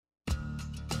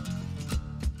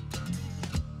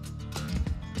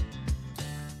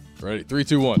Ready? 3,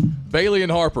 2, 1. Bailey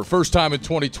and Harper, first time in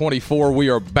 2024. We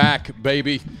are back,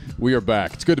 baby. We are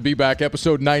back. It's good to be back.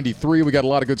 Episode 93. We got a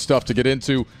lot of good stuff to get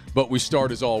into, but we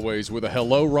start, as always, with a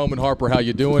hello, Roman Harper. How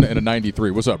you doing? And a 93.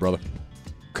 What's up, brother?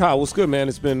 Kyle, what's good, man?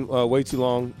 It's been way too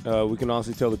long. We can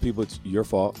honestly tell the people it's your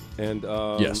fault. And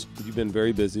yes, you've been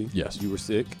very busy. Yes. You were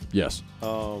sick. Yes.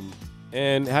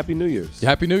 And Happy New Year's.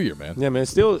 Happy New Year, man. Yeah, man.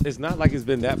 It's not like it's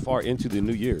been that far into the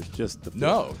New Year's. Just the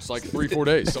No, it's like 3-4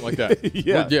 days, something like that.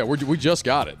 Yeah. We just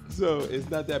got it. So it's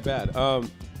not that bad. Sorry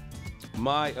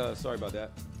about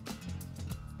that.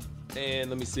 And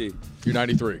let me see. You're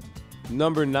 93.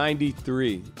 Number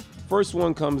 93. First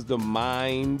one comes to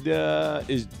mind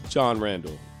is John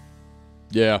Randall.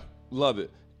 Yeah. Love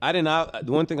it. The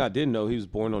one thing I didn't know, he was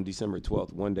born on December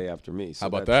 12th, one day after me. So how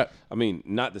about that? I mean,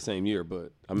 not the same year,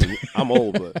 but I mean, I'm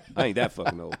old, but I ain't that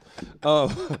fucking old.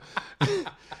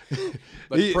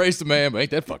 Praise the man, but ain't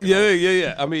that fucking Yeah, old.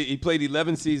 yeah. I mean, he played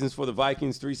 11 seasons for the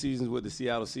Vikings, 3 seasons with the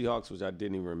Seattle Seahawks, which I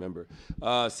didn't even remember.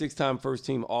 6-time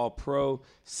first-team All-Pro,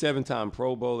 7-time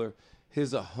Pro Bowler.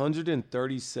 His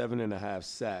 137.5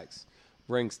 sacks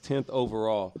ranks 10th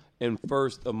overall and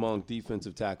first among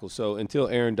defensive tackles. So until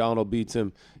Aaron Donald beats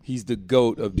him, he's the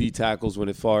GOAT of D tackles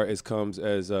as far as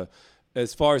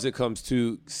it comes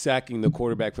to sacking the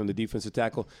quarterback from the defensive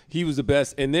tackle. He was the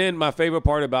best. And then my favorite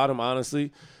part about him,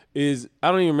 honestly, is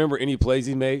I don't even remember any plays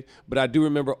he made, but I do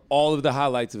remember all of the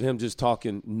highlights of him just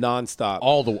talking nonstop.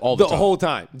 All the time. Whole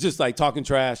time. Just like talking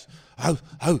trash,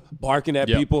 barking at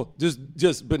people,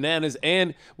 just bananas.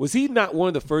 And was he not one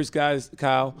of the first guys,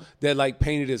 Kyle, that like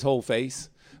painted his whole face?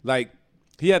 Like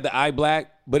he had the eye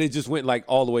black, but it just went like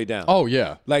all the way down. Oh,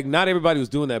 yeah. Like not everybody was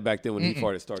doing that back then when he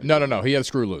started. No. He had a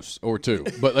screw loose or two.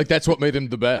 But, like, that's what made him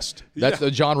the best.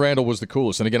 John Randall was the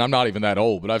coolest. And, again, I'm not even that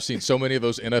old, but I've seen so many of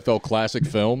those NFL classic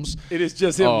films. It is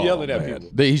just him yelling at people.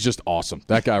 He's just awesome.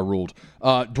 That guy ruled.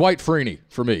 Dwight Freeney,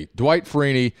 for me. Dwight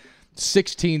Freeney,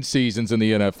 16 seasons in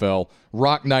the NFL,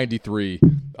 Rock 93.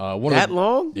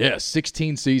 Long? Yeah,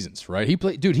 16 seasons, right? He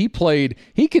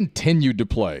continued to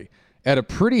play at a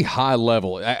pretty high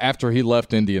level after he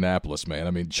left Indianapolis, man. I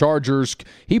mean, Chargers,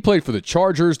 he played for the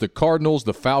Chargers, the Cardinals,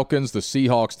 the Falcons, the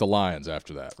Seahawks, the Lions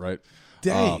after that, right?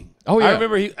 Dang. Yeah. I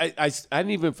remember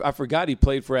I forgot he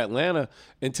played for Atlanta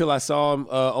until I saw him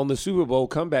on the Super Bowl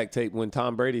comeback tape when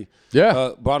Tom Brady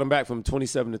brought him back from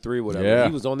 27-3 or whatever. Yeah.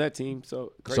 He was on that team,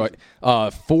 so crazy. So,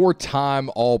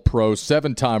 4-time All-Pro,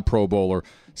 7-time Pro Bowler,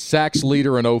 sacks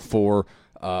leader in 04.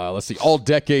 Let's see,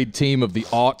 all-decade team of the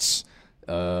aughts.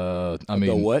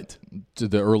 The what? To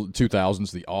the early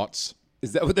 2000s, the aughts.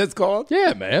 Is that what that's called?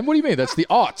 Yeah, man. What do you mean? That's the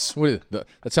aughts.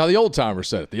 That's how the old timers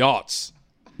said it. The aughts.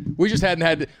 We just hadn't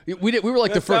had. We were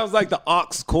like the first. Sounds like the aux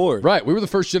chord. Right. We were the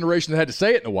first generation that had to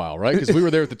say it in a while, right? Because we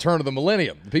were there at the turn of the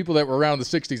millennium. The people that were around in the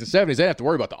 60s and 70s, they didn't have to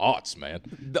worry about the aughts, man.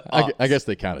 I guess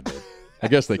they kind of did.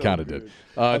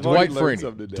 Dwight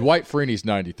Freeney's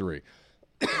 93.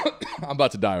 I'm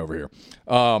about to die over here.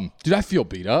 Dude, I feel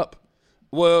beat up.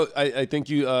 Well, I think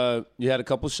you had a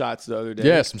couple shots the other day.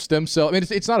 Yeah, some stem cell. I mean,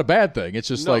 it's not a bad thing. It's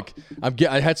just like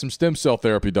I had some stem cell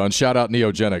therapy done. Shout out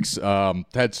Neogenics.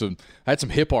 Had some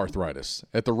hip arthritis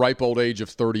at the ripe old age of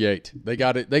 38. They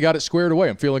got it squared away.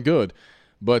 I'm feeling good.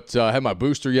 But I had my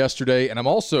booster yesterday, and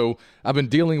I've been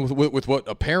dealing with what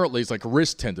apparently is like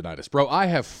wrist tendonitis. Bro, I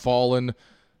have fallen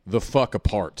the fuck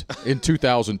apart in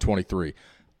 2023.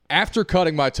 After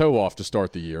cutting my toe off to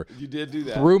start the year. You did do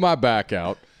that. Threw my back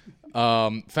out.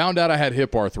 Found out I had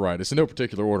hip arthritis, in no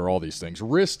particular order, all these things.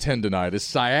 Wrist tendonitis,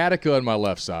 sciatica on my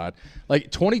left side.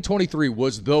 Like, 2023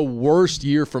 was the worst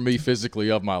year for me physically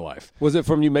of my life. Was it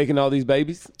from you making all these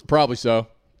babies? Probably so.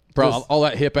 All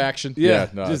that hip action. Yeah,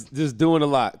 no, just doing a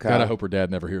lot, Kyle. God, I hope her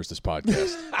dad never hears this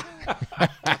podcast.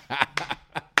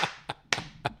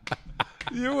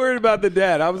 You're worried about the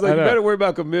dad. I was like, you better worry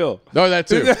about Camille. No, that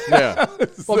too. Yeah.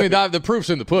 Well, I mean, the proof's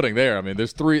in the pudding there. I mean,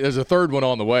 there's a third one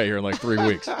on the way here in like 3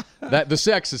 weeks. The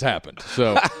sex has happened.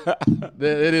 So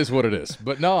it is what it is.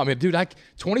 But no, I mean, dude,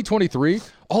 2023,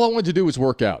 all I wanted to do was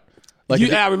work out.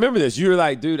 I remember this. You were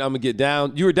like, dude, I'm going to get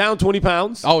down. You were down 20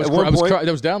 pounds I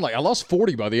was down I lost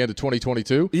 40 by the end of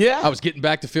 2022. Yeah. I was getting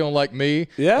back to feeling like me.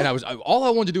 Yeah. And all I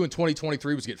wanted to do in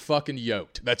 2023 was get fucking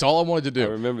yoked. That's all I wanted to do.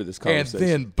 I remember this conversation.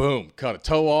 And then, boom, cut a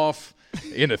toe off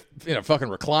in a fucking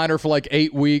recliner for like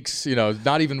 8 weeks.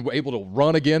 Not even able to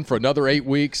run again for another 8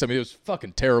 weeks. I mean, it was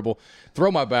fucking terrible.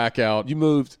 Throw my back out. You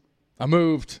moved. I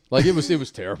moved. Like it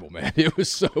was terrible, man. It was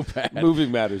so bad.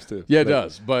 Moving matters too. Yeah, it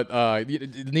does. But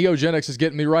Neogenics is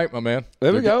getting me right, my man.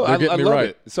 There we go. They're getting me love right.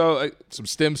 it. So some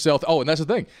stem cell. And that's the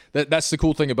thing. That's the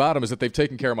cool thing about them is that they've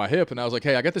taken care of my hip. And I was like,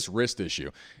 hey, I got this wrist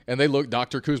issue. And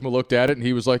Dr. Kuzma looked at it and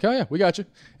he was like, oh yeah, we got you.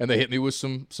 And they hit me with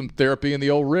some therapy in the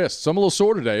old wrist. So I'm a little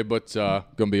sore today, but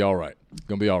gonna be all right.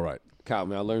 Gonna be all right. Kyle,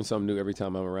 man, I learn something new every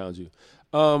time I'm around you.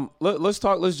 Let's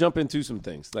jump into some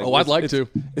things. I'd like to.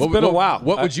 It's been a while.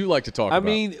 What would you like to talk about? I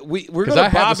mean, we're going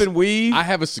to bob and weave. I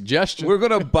have a suggestion. We're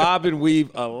going to bob and weave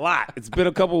a lot. It's been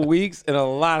a couple of weeks, and a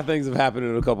lot of things have happened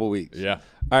in a couple of weeks. Yeah.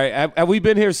 All right. Have we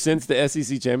been here since the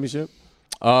SEC championship?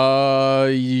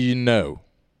 No.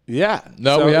 Yeah.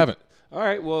 No, we haven't. All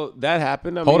right. Well, that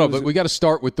happened. Hold on, but we got to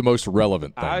start with the most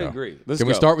relevant thing. I agree. Can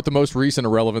we start with the most recent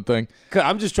irrelevant thing?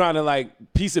 I'm just trying to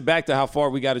piece it back to how far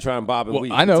we got to try and bob and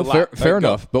weave. I know, fair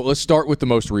enough. But let's start with the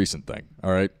most recent thing.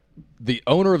 All right. The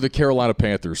owner of the Carolina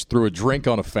Panthers threw a drink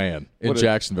on a fan in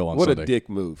Jacksonville on Sunday. What a dick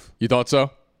move. You thought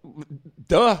so?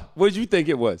 Duh. What did you think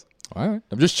it was? All right.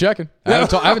 I'm just checking. I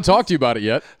haven't talked to you about it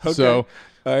yet. Okay. So,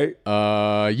 all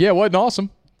right. Yeah, it wasn't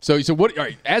awesome. So what? All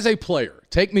right, as a player,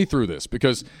 take me through this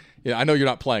because I know you're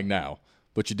not playing now,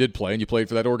 but you did play and you played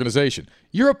for that organization.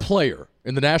 You're a player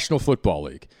in the National Football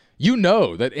League. You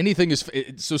know that anything is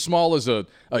so small as a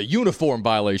uniform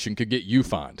violation could get you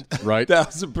fined, right?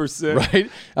 1,000%. Right?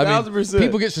 1,000%.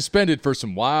 People get suspended for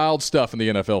some wild stuff in the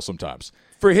NFL sometimes.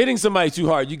 For hitting somebody too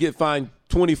hard, you get fined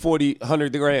 20, 40,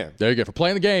 100 grand. There you go. For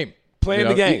playing the game.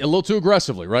 The game. A little too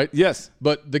aggressively, right? Yes.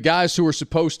 But the guys who are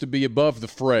supposed to be above the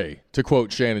fray, to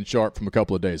quote Shannon Sharp from a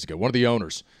couple of days ago, one of the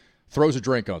owners, throws a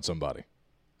drink on somebody.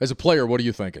 As a player, what are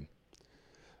you thinking?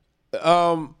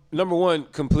 Number one,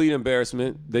 complete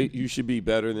embarrassment. You should be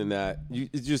better than that. You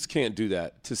just can't do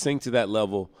that to sink to that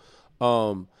level.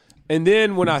 And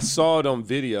then when I saw it on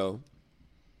video,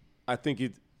 I think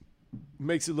it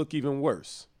makes it look even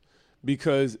worse.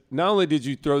 Because not only did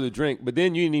you throw the drink, but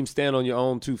then you didn't even stand on your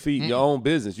own 2 feet, your own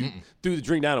business. You threw the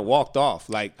drink down and walked off.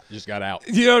 Just got out.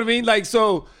 You know what I mean?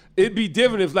 So it'd be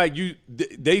different if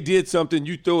they did something,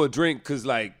 you throw a drink because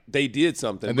they did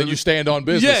something, and then you stand on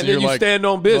business. Yeah, and then you stand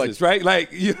on business, right?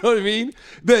 You know what I mean?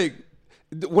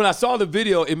 When I saw the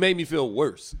video, it made me feel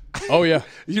worse. Oh yeah,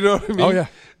 you know what I mean? Oh yeah,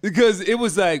 because it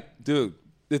was dude.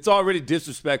 It's already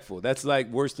disrespectful. That's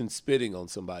worse than spitting on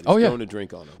somebody. Throwing a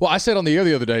drink on them. Well, I said on the air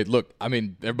the other day, look, I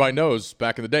mean, everybody knows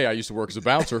back in the day I used to work as a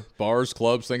bouncer, bars,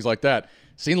 clubs, things like that.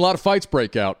 Seen a lot of fights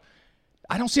break out.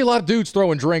 I don't see a lot of dudes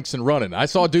throwing drinks and running. I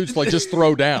saw dudes just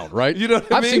throw down, right? You know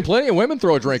what I mean? I've seen plenty of women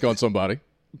throw a drink on somebody.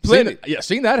 Plenty.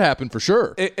 Seen that happen for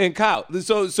sure. And Kyle,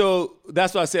 so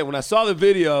that's what I said. When I saw the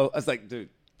video, I was like, dude,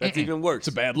 that's even worse. It's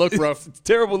a bad look, bro. It's a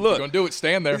terrible look. You're going to do it,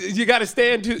 stand there. You got to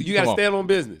stand, too. You got to stand on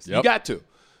business. Yep. You got to.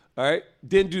 All right?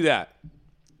 Didn't do that.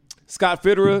 Scott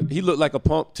Fitterer, he looked like a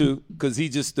punk, too, because he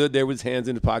just stood there with his hands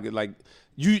in the pocket.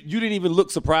 You didn't even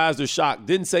look surprised or shocked.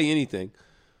 Didn't say anything.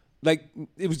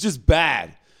 It was just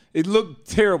bad. It looked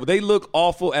terrible. They look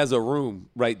awful as a room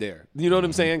right there. You know what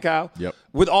I'm saying, Kyle? Yep.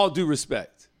 With all due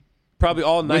respect. Probably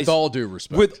all nice. With all due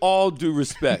respect. With all due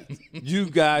respect. You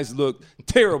guys look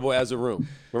terrible as a room.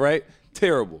 All right?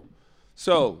 Terrible.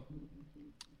 So,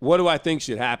 what do I think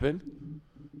should happen?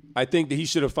 I think that the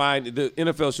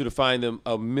NFL should have fined them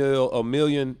 $1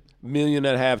 million and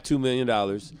a half, $2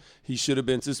 million. He should have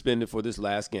been suspended for this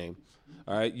last game.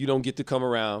 All right? You don't get to come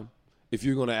around if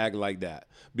you're going to act like that.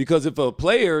 Because if a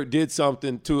player did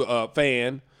something to a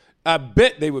fan, I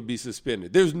bet they would be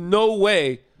suspended. There's no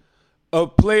way a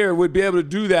player would be able to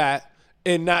do that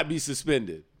and not be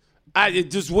suspended. It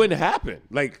just wouldn't happen.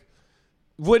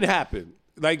 Wouldn't happen.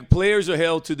 Players are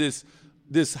held to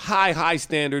this high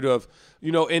standard of,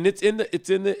 and it's in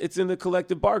the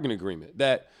collective bargaining agreement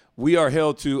that we are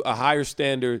held to a higher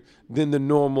standard than the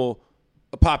normal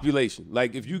population.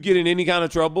 If you get in any kind of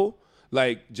trouble,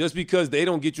 just because they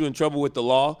don't get you in trouble with the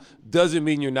law doesn't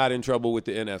mean you're not in trouble with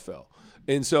the NFL.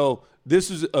 And so this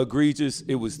was egregious.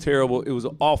 It was terrible. It was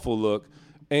an awful look.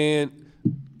 And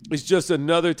it's just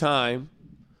another time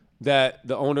that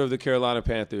the owner of the Carolina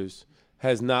Panthers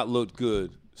has not looked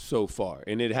good so far.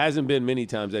 And it hasn't been many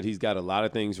times that he's got a lot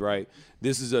of things right.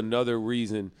 This is another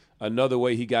reason, another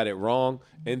way he got it wrong.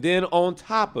 And then on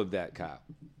top of that, Kyle,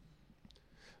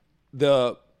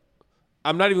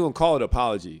 I'm not even going to call it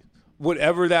apology.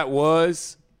 Whatever that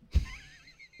was,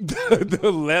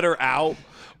 the letter out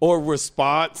or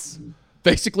response.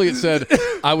 Basically, it said,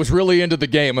 I was really into the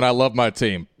game and I love my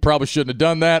team. Probably shouldn't have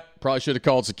done that. Probably should have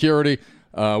called security.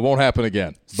 Won't happen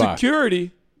again. Bye.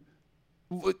 Security?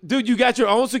 Dude, you got your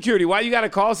own security. Why you got to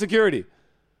call security?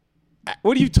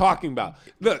 What are you talking about?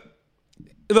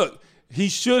 Look, He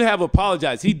should have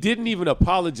apologized. He didn't even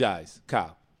apologize,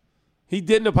 Kyle. He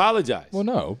didn't apologize. Well,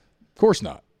 no, of course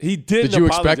not. He didn't. Did you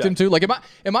apologize. expect him to? Like,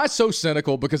 am I so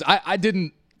cynical because I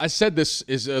didn't? I said this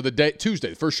is the day Tuesday,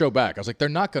 the first show back. I was like, they're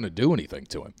not going to do anything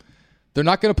to him. They're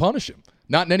not going to punish him,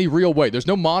 not in any real way. There's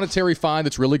no monetary fine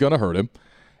that's really going to hurt him,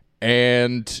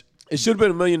 and it should have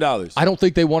been $1 million. I don't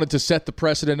think they wanted to set the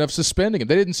precedent of suspending him.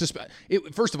 They didn't suspend.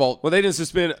 First of all, well, they didn't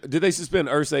suspend. Did they suspend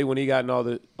Irsay when he got in all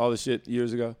the shit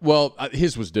years ago? Well,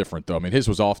 his was different though. I mean, his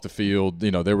was off the field.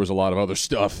 There was a lot of other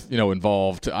stuff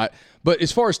involved. But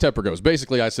as far as Tepper goes,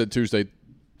 basically, I said Tuesday,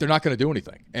 they're not going to do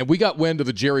anything. And we got wind of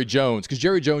the Jerry Jones, because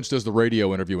Jerry Jones does the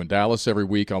radio interview in Dallas every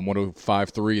week on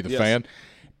 105.3 The Fan,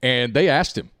 and they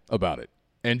asked him about it.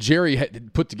 And Jerry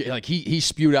had put together, he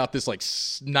spewed out this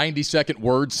 90-second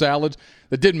word salad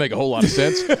that didn't make a whole lot of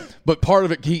sense. But part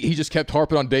of it, he just kept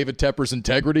harping on David Tepper's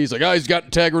integrity. He's like, he's got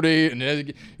integrity, and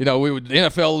the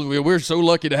NFL, we're so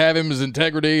lucky to have him as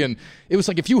integrity. And it was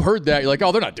like, if you heard that, you're like,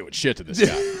 they're not doing shit to this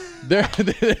guy.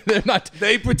 They're not.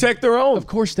 They protect their own. Of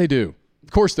course they do.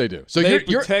 Of course they do. So they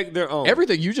protect their own.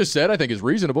 Everything you just said, I think, is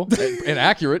reasonable and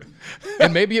accurate.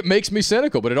 And maybe it makes me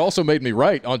cynical, but it also made me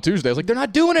right on Tuesday. I was like, they're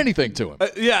not doing anything to him.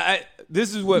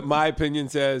 This is what my opinion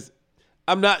says.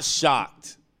 I'm not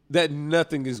shocked that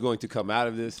nothing is going to come out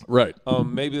of this. Right.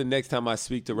 Maybe the next time I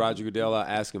speak to Roger Goodell, I'll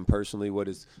ask him personally what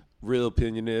his real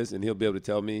opinion is, and he'll be able to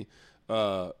tell me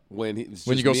when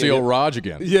you go see old Raj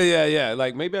again. Yeah.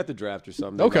 Like maybe at the draft or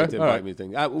something. Okay. All right. Me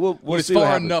think. We'll when it's see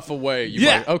far enough away.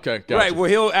 Okay. Gotcha. Right. Well,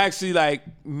 he'll actually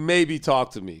maybe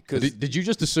talk to me. Did you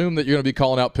just assume that you're going to be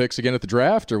calling out picks again at the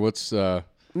draft, or what's? No,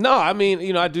 I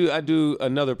mean, I do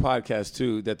another podcast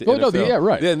too that the NFL.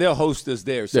 Right. Then they'll host us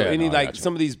there. So gotcha.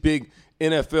 Some of these big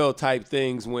NFL type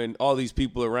things when all these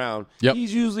people are around. Yep.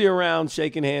 He's usually around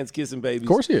shaking hands, kissing babies. Of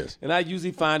course he is. And I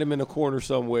usually find him in a corner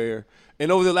somewhere.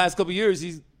 And over the last couple of years,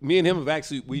 me and him have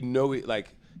actually, we know it,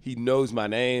 he knows my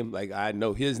name, I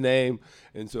know his name.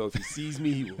 And so if he sees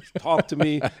me, he will talk to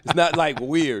me. It's not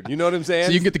weird. You know what I'm saying?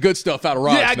 So you can get the good stuff out of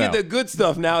Raj. Yeah, I get the good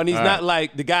stuff now. And he's not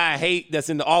like the guy I hate that's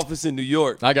in the office in New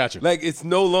York. I got you. It's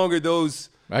no longer those.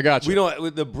 I got you.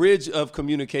 The bridge of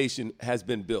communication has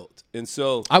been built. And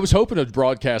so I was hoping to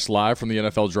broadcast live from the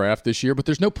NFL draft this year, but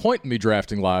there's no point in me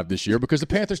drafting live this year because the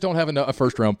Panthers don't have a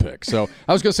first-round pick. So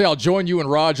I was going to say I'll join you and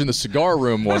Raj in the cigar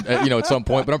room at some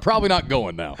point, but I'm probably not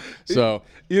going now. So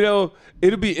it'll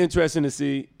be interesting to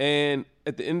see. And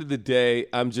at the end of the day,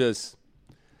 I'm just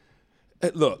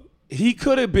look. He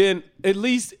could have been, at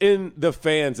least in the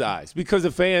fans' eyes, because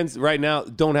the fans right now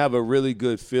don't have a really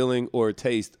good feeling or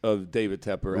taste of David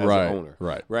Tepper as an owner.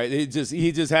 Right. He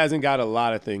just hasn't got a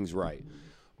lot of things right.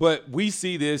 But we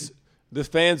see this. The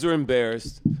fans are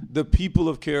embarrassed. The people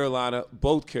of Carolina,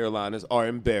 both Carolinas, are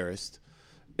embarrassed.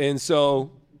 And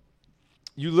so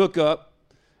you look up,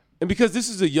 and because this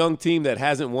is a young team that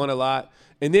hasn't won a lot,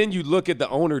 and then you look at the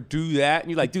owner do that,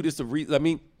 and you're like, dude, it's the reason. I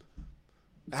mean,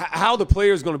 how the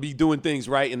player's going to be doing things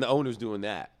right and the owner's doing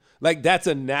that. That's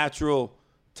a natural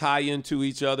tie into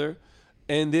each other.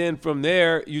 And then from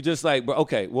there, you just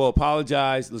okay, well,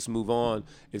 apologize. Let's move on.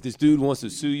 If this dude wants to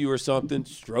sue you or something,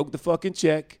 stroke the fucking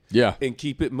check and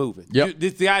keep it moving. Yep.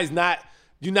 This guy's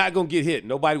you're not going to get hit.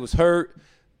 Nobody was hurt.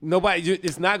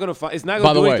 It's not going to do anything.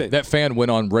 By the way, that fan went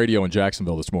on radio in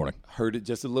Jacksonville this morning. Heard it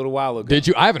just a little while ago. Did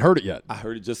you? I haven't heard it yet. I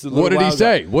heard it just a little while ago. What did he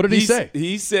say? What did he say?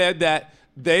 He said that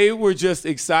they were just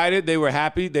excited. They were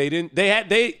happy.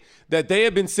 That they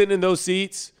had been sitting in those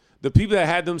seats. The people that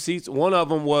had them seats, one of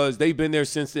them was they've been there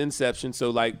since the inception.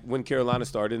 So when Carolina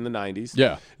started in the 90s.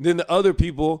 Yeah. Then the other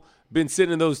people been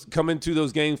sitting in coming to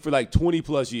those games for 20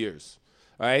 plus years.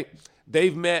 All right.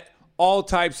 They've met all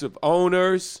types of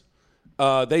owners.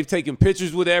 They've taken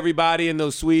pictures with everybody in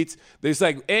those suites.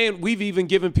 And we've even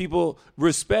given people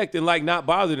respect and not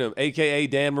bothered them, a.k.a.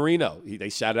 Dan Marino. They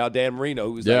shouted out Dan Marino,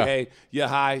 who was hey,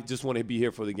 hi, just want to be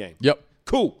here for the game. Yep.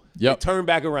 Cool. Yep. They turned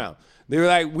back around. They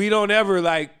were we don't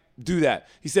ever do that.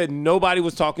 He said nobody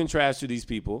was talking trash to these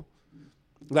people.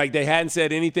 They hadn't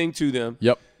said anything to them.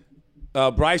 Yep.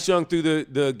 Bryce Young threw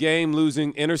the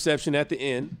game-losing interception at the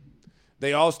end.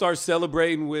 They all start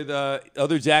celebrating with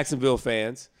other Jacksonville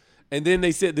fans. And then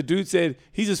the dude said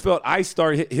he just felt ice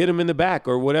hit him in the back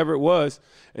or whatever it was.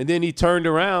 And then he turned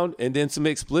around and then some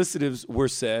explicitives were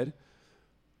said.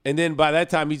 And then by that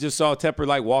time he just saw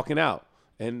Tepper walking out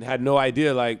and had no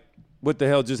idea what the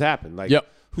hell just happened.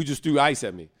 Who just threw ice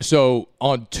at me? So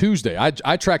on Tuesday,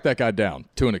 I tracked that guy down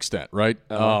to an extent, right?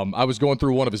 I was going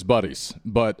through one of his buddies,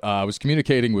 but I was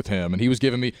communicating with him, and he was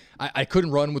giving me – I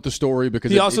couldn't run with the story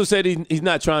because – He also said he's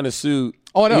not trying to sue.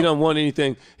 Oh, I know. He don't want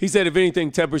anything. He said if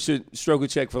anything, Tepper should stroke a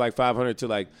check for $500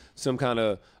 to some kind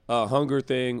of hunger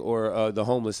thing or the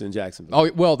homeless in Jacksonville.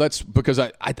 Oh, well, that's because I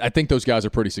think those guys are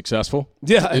pretty successful.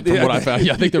 Yeah. From what I found.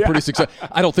 Yeah, I think they're pretty successful.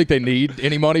 I don't think they need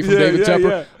any money from David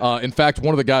Tepper. Yeah. In fact,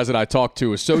 one of the guys that I talked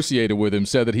to associated with him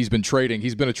said that he's been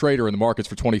a trader in the markets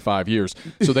for 25 years.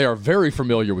 So they are very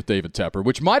familiar with David Tepper,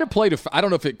 which might have played I don't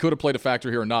know if it could have played a factor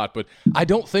here or not, but I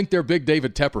don't think they're big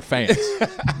David Tepper fans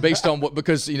based on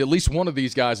because at least one of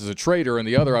these guys is a trader and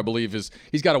the other, I believe,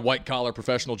 he's got a white-collar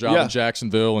professional job in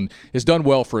Jacksonville and has done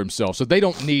well for himself. So they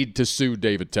don't need to sue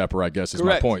David Tepper, I guess is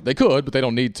Correct. my point. They could, but they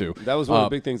don't need to. That was one of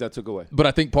the big things I took away. But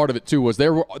I think part of it, too, was they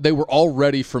were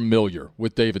already familiar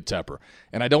with David Tepper.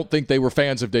 And I don't think they were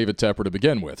fans of David Tepper to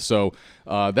begin with. So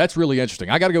that's really interesting.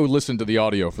 I got to go listen to the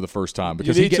audio for the first time.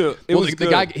 Because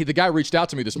the guy reached out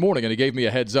to me this morning, and he gave me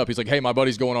a heads up. He's like, hey, my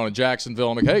buddy's going on in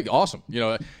Jacksonville. I'm like, hey, awesome.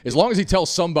 As long as he tells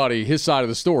somebody his side of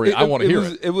the story, I want to hear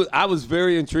it. I was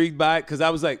very intrigued by it because I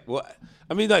was like, well,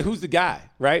 I mean, like, who's the guy,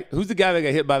 right? Who's the guy that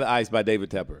got hit by the ice by David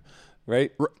Tepper,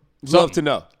 right? Love to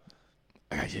know.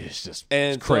 It's just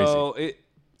it's crazy. So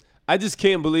I just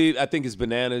can't believe. I think it's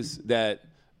bananas that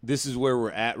this is where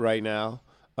we're at right now.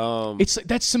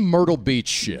 That's some Myrtle Beach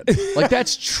shit. Like,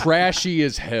 that's trashy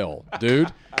as hell,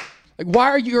 dude. Like, why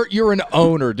are you're an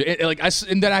owner?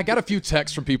 And then I got a few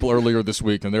texts from people earlier this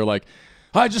week, and they're like,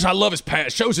 I love his passion.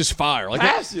 Shows his fire. Like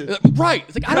passion. Right.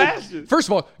 It's like, first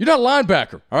of all, you're not a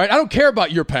linebacker, all right? I don't care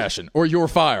about your passion or your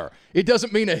fire. It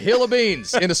doesn't mean a hill of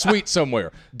beans in a suite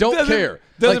somewhere. Don't care.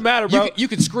 Doesn't matter, bro. You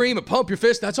can scream and pump your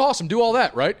fist. That's awesome. Do all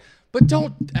that, right? But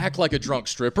don't act like a drunk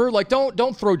stripper. Like,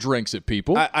 don't throw drinks at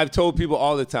people. I've told people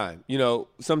all the time.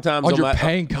 Sometimes on your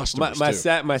paying customers,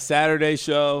 my Saturday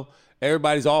show,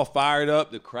 everybody's all fired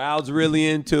up. The crowd's really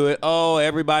into it. Oh,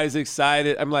 everybody's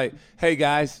excited. I'm like, hey,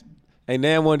 guys. Ain't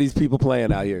nan one of these people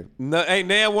playing out here. No, ain't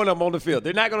nan one of them on the field.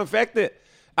 They're not going to affect it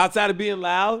outside of being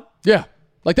loud. Yeah.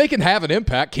 Like, they can have an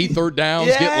impact. Key third downs,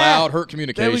 get loud, hurt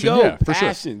communication. There we go. Yeah, for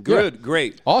Passion. Sure. Good. Yeah.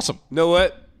 Great. Awesome. You know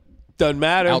what? Doesn't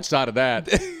matter. Outside of that.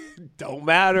 Don't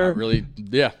matter. Not really,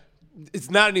 yeah. It's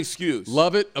not an excuse.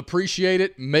 Love it. Appreciate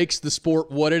it. Makes the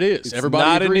sport what it is. It's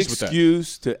Everybody agrees with that. Not an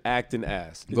excuse to act an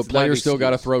ass. But players still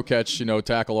got to throw, catch,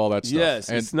 tackle, all that stuff. Yes,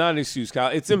 and it's not an excuse,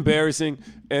 Kyle. It's embarrassing.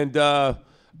 And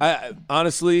I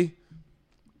honestly,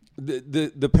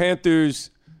 the Panthers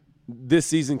this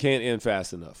season can't end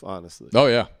fast enough, honestly. Oh,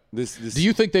 yeah. Do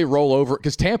you think they roll over?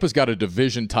 Because Tampa's got a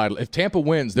division title. If Tampa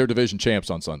wins, they're division champs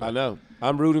on Sunday. I know.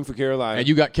 I'm rooting for Carolina. And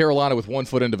you got Carolina with 1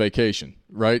 foot into vacation,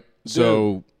 right?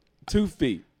 So 2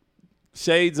 feet.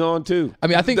 Shades on, too. I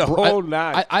mean, I think the whole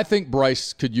nine. I think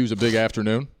Bryce could use a big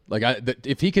afternoon. Like,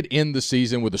 if he could end the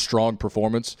season with a strong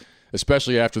performance,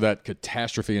 especially after that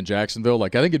catastrophe in Jacksonville,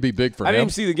 like, I think it'd be big for him. I didn't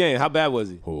even see the game. How bad was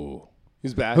he? Oh.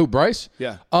 He's bad. Who, Bryce?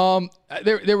 Yeah.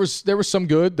 There was some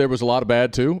good. There was a lot of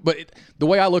bad too. But the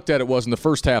way I looked at it was in the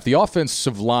first half, the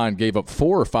offensive line gave up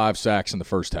 4 or 5 sacks in the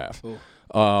first half.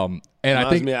 And I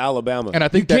think me of Alabama. And I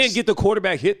think you can't get the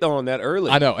quarterback hit on that early.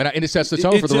 I know, and it sets the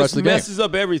tone for the rest of the game. It just messes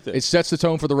up everything. It sets the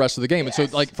tone for the rest of the game. Yes. And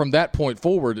so, like, from that point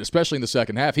forward, especially in the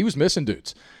second half, he was missing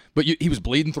dudes. But he was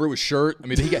bleeding through his shirt. I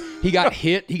mean, he got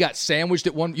hit. He got sandwiched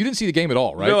at one. You didn't see the game at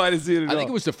all, right? No, I didn't see it at all. I think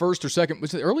it was the first or second.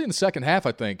 Was it early in the second half,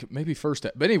 I think. Maybe first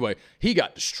half. But anyway, he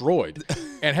got destroyed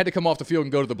and had to come off the field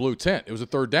and go to the blue tent. It was a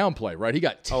third down play, right? He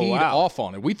got teed off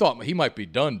on it. We thought he might be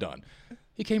done.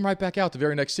 He came right back out the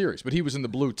very next series, but he was in the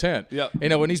blue tent. Yep.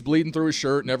 And he's bleeding through his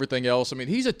shirt and everything else. I mean,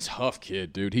 he's a tough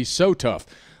kid, dude. He's so tough.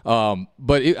 I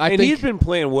think he's been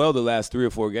playing well the last 3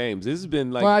 or 4 games. This has been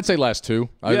like, well, I'd say last 2.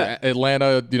 Yeah.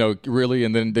 Atlanta, really,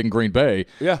 and then Green Bay.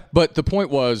 Yeah. But the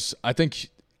point was, I think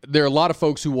there are a lot of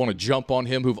folks who want to jump on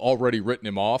him who've already written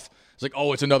him off. It's like,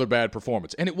 oh, it's another bad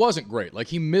performance, and it wasn't great. Like,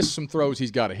 he missed some throws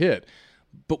he's got to hit.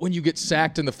 But when you get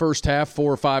sacked in the first half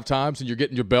 4 or 5 times and you're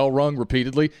getting your bell rung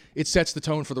repeatedly, it sets the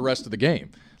tone for the rest of the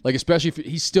game. Like, especially if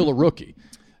he's still a rookie.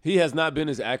 He has not been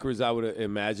as accurate as I would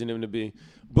imagine him to be.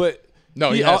 But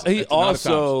no, he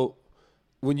also,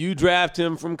 when you draft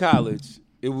him from college,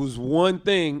 it was one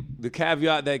thing, the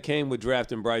caveat that came with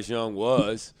drafting Bryce Young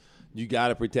was you got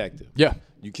to protect him. Yeah.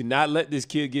 You cannot let this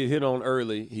kid get hit on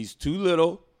early. He's too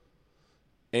little,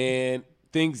 and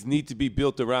things need to be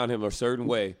built around him a certain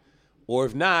way. Or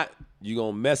if not, you're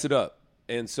going to mess it up.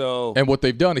 And what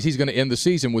they've done is he's going to end the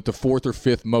season with the 4th or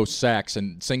 5th most sacks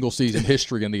in single-season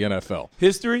history in the NFL.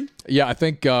 History? Yeah, I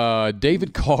think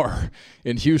David Carr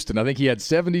in Houston, I think he had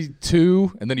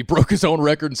 72, and then he broke his own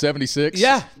record in 76.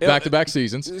 Yeah. Back-to-back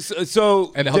seasons.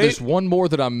 There's one more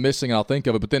that I'm missing, and I'll think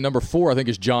of it. But then number 4, I think,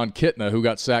 is John Kitna, who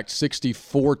got sacked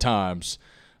 64 times.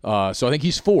 So I think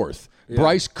he's 4th. Yeah.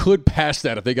 Bryce could pass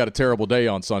that if they got a terrible day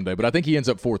on Sunday, but I think he ends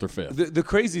up 4th or 5th. The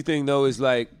crazy thing, though, is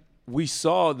like we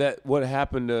saw that what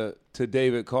happened to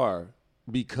David Carr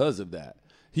because of that.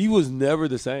 He was never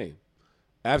the same.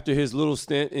 After his little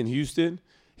stint in Houston,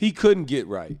 he couldn't get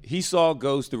right. He saw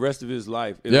ghosts the rest of his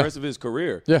life and the rest of his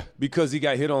career because he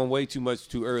got hit on way too much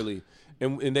too early,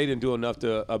 and they didn't do enough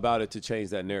about it to change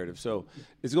that narrative. So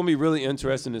it's going to be really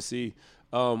interesting to see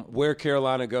where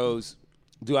Carolina goes.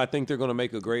 Do I think they're going to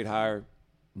make a great hire?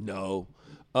 No.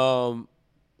 I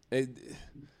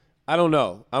don't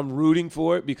know. I'm rooting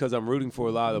for it because I'm rooting for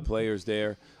a lot of the players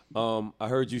there. I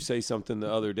heard you say something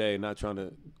the other day, not trying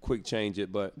to quick change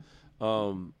it, but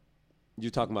you're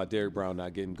talking about Derek Brown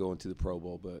not going to the Pro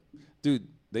Bowl. But, dude,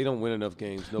 they don't win enough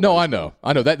games. No, I know.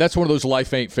 That's one of those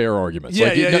life ain't fair arguments.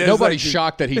 Nobody's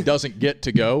shocked that he doesn't get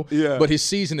to go, but his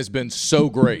season has been so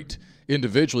great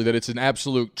individually that it's an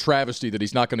absolute travesty that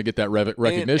he's not going to get that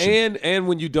recognition. And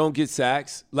when you don't get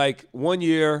sacks, like 1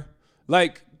 year,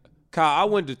 like Kyle, I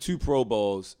went to 2 Pro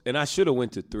Bowls, and I should have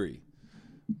went to 3.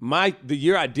 The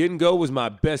year I didn't go was my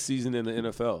best season in the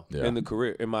NFL in the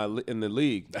career in the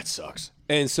league. That sucks.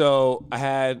 And so I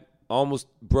had almost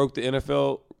broke the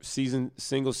NFL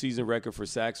single season record for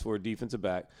sacks for a defensive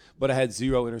back, but I had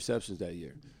 0 interceptions that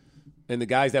year. And the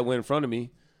guys that went in front of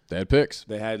me, they had picks.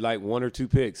 They had like 1 or 2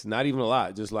 picks, not even a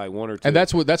lot, just like 1 or 2. And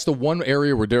that's the one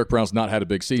area where Derek Brown's not had a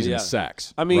big season is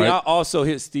sacks. I mean, right? I also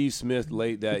hit Steve Smith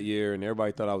late that year, and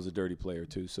everybody thought I was a dirty player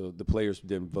too. So the players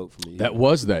didn't vote for me. That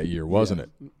was that year, wasn't it?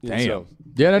 Damn. So,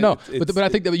 no. But I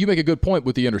think that you make a good point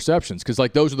with the interceptions because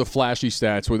like those are the flashy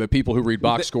stats where the people who read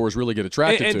box scores really get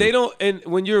attracted to. And they don't.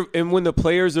 And when the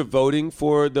players are voting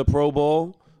for the Pro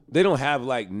Bowl, they don't have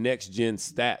like next gen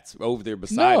stats over there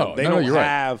beside them. They don't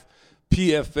have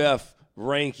PFF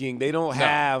ranking. They don't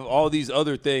have all these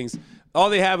other things. All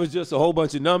they have is just a whole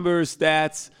bunch of numbers,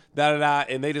 stats,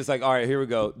 and they just like, all right, here we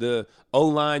go. The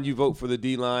O-line, you vote for the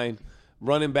D-line.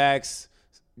 Running backs,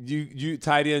 you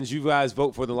tight ends, you guys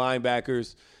vote for the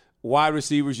linebackers. Wide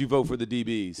receivers, you vote for the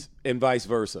DBs, and vice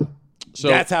versa. So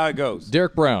that's how it goes.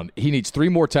 Derek Brown, he needs 3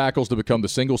 more tackles to become the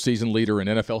single-season leader in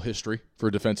NFL history for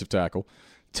a defensive tackle.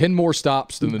 10 more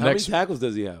stops than the next. How many tackles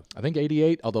does he have? I think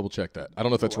 88. I'll double check that. I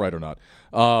don't know if that's right or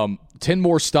not. 10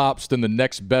 more stops than the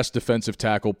next best defensive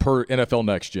tackle per NFL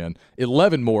Next Gen.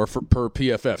 11 more per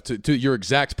PFF. To your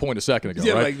exact point a second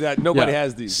ago, right? Like that. Nobody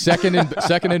has these. Second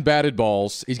in batted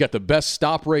balls. He's got the best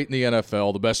stop rate in the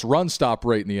NFL, the best run stop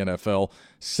rate in the NFL,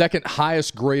 second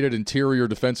highest graded interior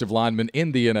defensive lineman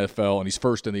in the NFL, and he's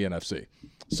first in the NFC.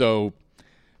 So,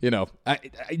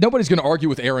 nobody's going to argue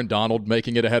with Aaron Donald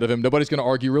making it ahead of him. Nobody's going to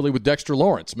argue really with Dexter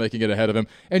Lawrence making it ahead of him.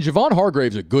 And Javon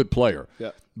Hargrave's a good player. Yeah.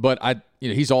 But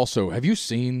he's also. Have you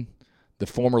seen the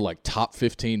former top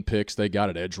 15 picks they got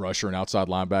at edge rusher and outside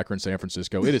linebacker in San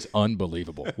Francisco? It is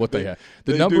unbelievable what they have.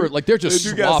 They're just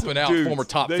swapping out former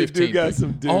top 15 picks.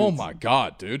 Oh my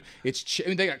God, dude!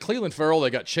 They got Cleveland Farrell.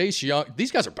 They got Chase Young.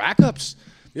 These guys are backups.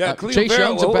 Yeah, Cleveland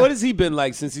Farrell. What has he been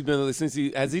like since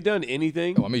has he done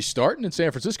anything? I mean, he's starting in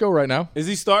San Francisco right now. Is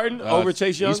he starting over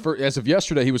Chase Young? As of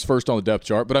yesterday, he was first on the depth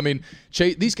chart. But I mean,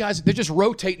 these guys, they're just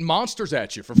rotating monsters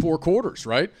at you for 4 quarters,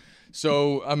 right?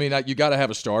 So I mean, you got to have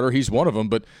a starter. He's one of them.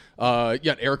 But you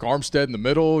got Eric Armstead in the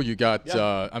middle. You got,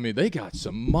 they got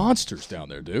some monsters down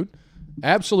there, dude.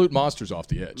 Absolute monsters off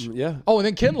the edge. Yeah. Oh, and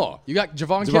then Kinlaw. You got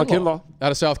Javon Kinlaw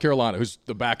out of South Carolina, who's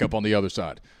the backup on the other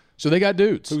side. So they got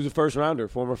dudes. Who's a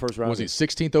former first rounder? Was he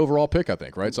 16th overall pick, I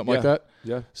think, right? Something like that?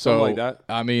 Yeah, something like that.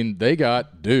 I mean, they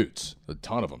got dudes, a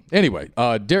ton of them. Anyway,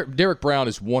 Derek Brown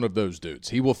is one of those dudes.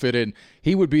 He will fit in.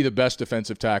 He would be the best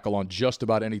defensive tackle on just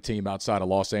about any team outside of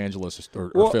Los Angeles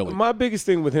or Philly. My biggest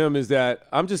thing with him is that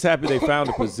I'm just happy they found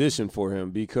a position for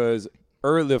him because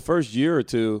the first year or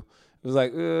two, it was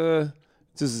like,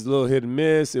 just a little hit and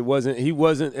miss. He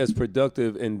wasn't as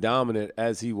productive and dominant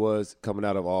as he was coming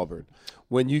out of Auburn.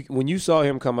 When you saw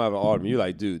him come out of Auburn, you're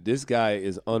like, dude, this guy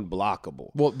is unblockable.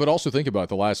 Well, but also think about it.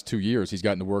 The last 2 years, he's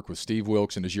gotten to work with Steve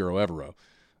Wilks and Ejiro Evero.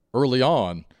 Early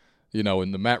on,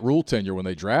 in the Matt Rule tenure when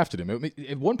they drafted him,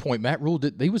 at one point, Matt Rule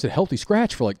he was a healthy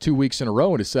scratch for 2 weeks in a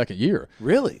row in his second year.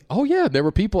 Really? Oh yeah, there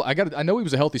were people. I know he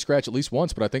was a healthy scratch at least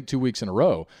once, but I think 2 weeks in a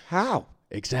row. How?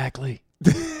 Exactly.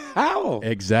 How?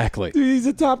 Exactly. Dude, he's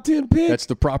a top 10 pick. That's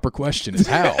the proper question is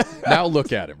how. Now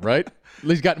look at him, right?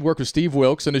 He's gotten work with Steve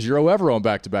Wilks and Ejiro Evero in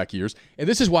back-to-back years. And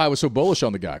this is why I was so bullish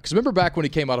on the guy. Because remember back when he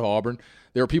came out of Auburn,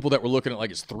 there were people that were looking at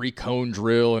his 3-cone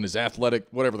drill and his athletic,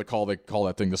 whatever they call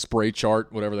that thing, the spray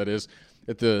chart, whatever that is,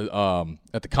 at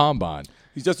the combine.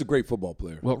 He's just a great football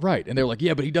player. Well, right. And they're like,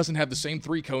 yeah, but he doesn't have the same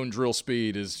 3-cone drill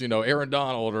speed as, Aaron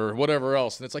Donald or whatever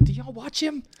else. And it's like, do y'all watch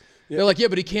him? Yeah. They're like, yeah,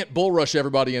 but he can't bull rush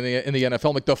everybody in the NFL.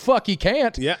 I'm like, the fuck he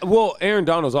can't. Yeah, well, Aaron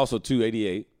Donald's also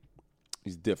 288.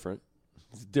 He's different.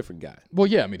 He's a different guy. Well,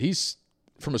 yeah, I mean, he's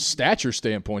from a stature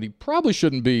standpoint, he probably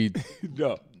shouldn't be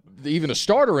even a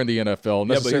starter in the NFL.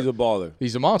 Yeah, but he's a baller.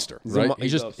 He's a monster, right?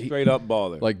 He's just a straight-up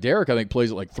baller. Like Derek, I think,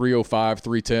 plays at like 305,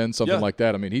 310, something like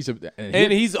that. I mean, he's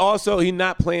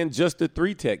not playing just the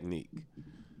 3 technique.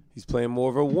 He's playing more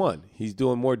of a 1. He's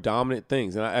doing more dominant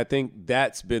things. And I think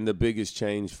that's been the biggest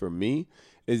change for me,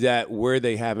 is that where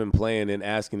they have him playing and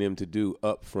asking him to do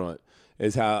up front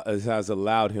has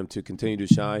allowed him to continue to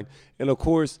shine. And, of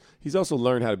course, he's also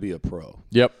learned how to be a pro.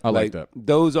 Yep, I like that.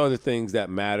 Those are the things that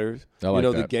matter.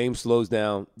 The game slows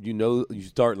down. You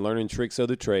start learning tricks of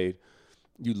the trade.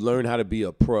 You learn how to be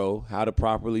a pro, how to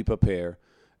properly prepare,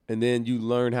 and then you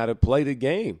learn how to play the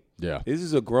game. Yeah. This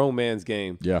is a grown man's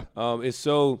game. Yeah. It's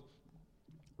so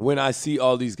 – when I see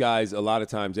all these guys, a lot of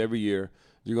times every year,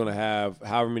 you're going to have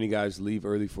however many guys leave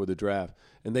early for the draft,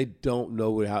 and they don't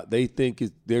know how they think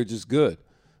they're just good.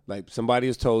 Like somebody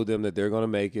has told them that they're going to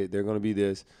make it, they're going to be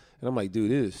this. And I'm like,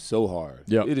 dude, it is so hard.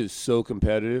 Yep. It is so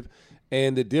competitive.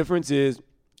 And the difference is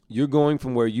you're going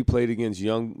from where you played against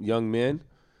young men.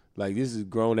 Like this is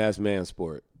grown-ass man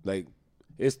sport. Like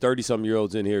it's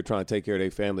 30-something-year-olds in here trying to take care of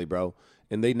their family, bro,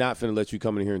 and they not finna let you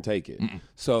come in here and take it.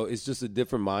 So it's just a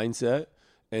different mindset.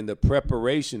 And the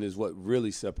preparation is what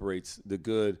really separates the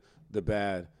good, the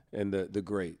bad, and the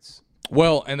greats.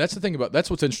 Well, and that's the thing that's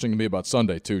what's interesting to me about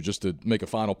Sunday, too, just to make a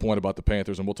final point about the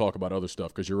Panthers, and we'll talk about other stuff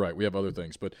because you're right. We have other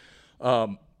things. But,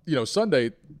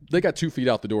 Sunday, they got 2 feet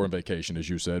out the door on vacation, as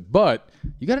you said. But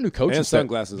you got a new coaching staff.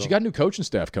 Sunglasses you got a new coaching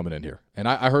staff coming in here. And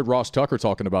I heard Ross Tucker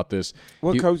talking about this.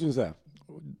 What coaching staff?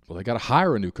 Well, they got to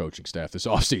hire a new coaching staff this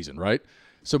offseason, right?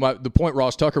 So the point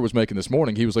Ross Tucker was making this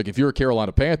morning, he was like, if you're a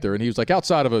Carolina Panther, and he was like,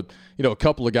 outside of a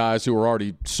couple of guys who are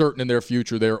already certain in their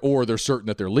future there, or they're certain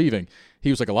that they're leaving, he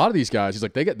was like, a lot of these guys, he's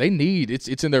like, they need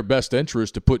it's in their best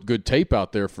interest to put good tape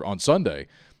out there on Sunday,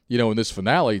 in this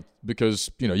finale,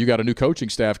 because you got a new coaching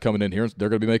staff coming in here, and they're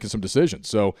going to be making some decisions.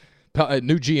 So a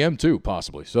new GM too,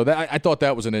 possibly. So I thought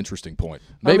that was an interesting point.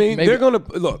 Maybe they're going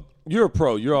to look. You're a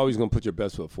pro. You're always going to put your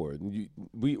best foot forward.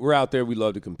 We're out there. We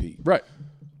love to compete, right?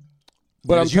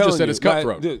 But as you just said, it's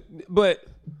cutthroat. But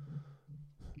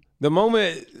the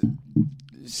moment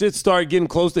shit started getting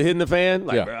close to hitting the fan,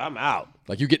 bro, I'm out.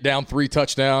 Like you get down 3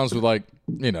 touchdowns with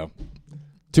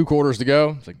 2 quarters to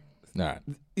go. It's like, nah.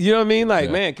 You know what I mean? Like,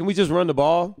 man, can we just run the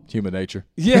ball? Human nature.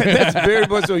 Yeah, that's very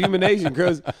much so human nature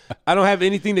because I don't have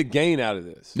anything to gain out of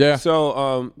this. Yeah.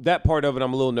 So that part of it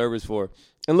I'm a little nervous for.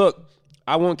 And look,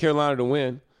 I want Carolina to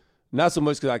win, not so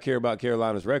much because I care about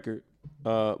Carolina's record.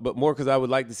 But more because I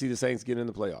would like to see the Saints get in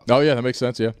the playoffs. Oh yeah, that makes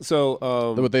sense. Yeah. So,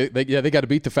 but they got to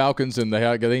beat the Falcons, and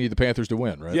they need the Panthers to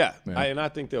win, right? Yeah, I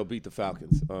think they'll beat the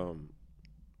Falcons.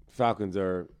 Falcons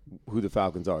are who the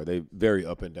Falcons are. They very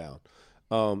up and down.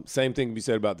 Same thing can be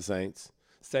said about the Saints.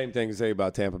 Same thing can say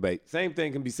about Tampa Bay. Same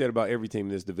thing can be said about every team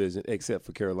in this division except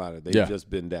for Carolina. They've just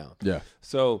been down. Yeah.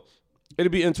 So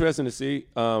it'll be interesting to see.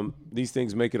 These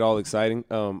things make it all exciting.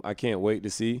 I can't wait to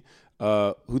see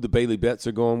who the Bailey Bets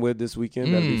are going with this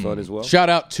weekend. That'll be fun as well. Shout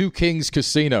out to Kings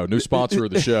Casino, new sponsor of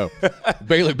the show.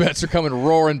 Bailey Bets are coming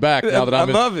roaring back now that I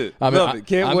love it.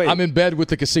 Can't wait. I'm in bed with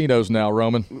the casinos now,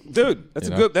 Roman. Dude,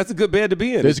 that's a good bed to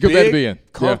be in. It's a good bed to be in.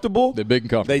 Comfortable. Yeah, they're big and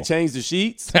comfortable. They changed the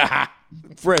sheets.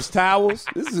 Fresh towels.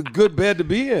 This is a good bed to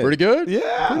be in. Pretty good?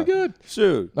 Yeah. Pretty good.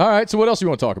 Sure. All right, so what else do you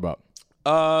want to talk about?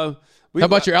 How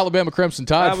about your Alabama Crimson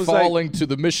Tide falling to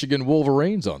the Michigan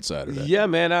Wolverines on Saturday? Yeah,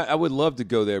 man, I would love to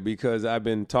go there because I've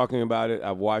been talking about it.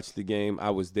 I've watched the game. I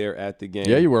was there at the game.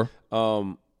 Yeah, you were.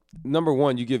 Number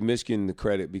one, you give Michigan the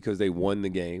credit because they won the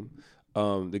game.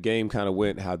 The game kind of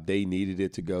went how they needed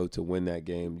it to go to win that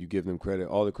game. You give them credit,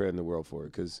 all the credit in the world for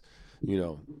it because,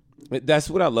 that's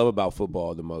what I love about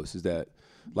football the most is that,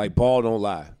 ball don't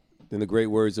lie. In the great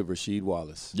words of Rasheed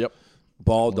Wallace. Yep.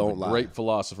 Ball don't lie. Great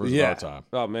philosophers of our time.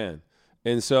 Oh, man.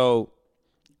 And so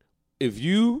if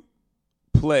you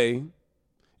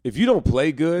don't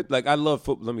play good, I love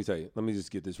football. Let me tell you. Let me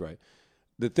just get this right.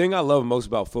 The thing I love most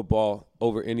about football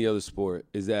over any other sport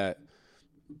is that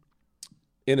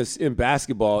in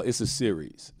basketball, it's a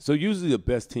series. So usually the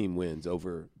best team wins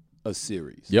over a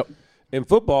series. Yep. In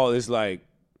football, it's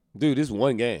dude, it's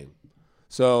one game.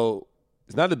 So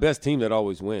it's not the best team that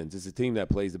always wins. It's the team that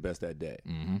plays the best that day.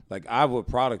 Mm-hmm. I'm a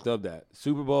product of that.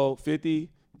 Super Bowl 50,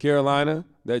 Carolina,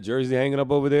 that jersey hanging up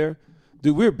over there.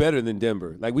 Dude, we're better than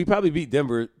Denver. We probably beat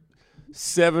Denver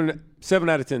 7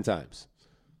 out of 10 times.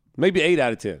 Maybe 8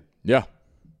 out of 10. Yeah.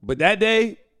 But that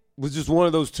day was just one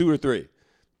of those 2 or 3.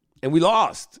 And we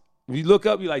lost. You look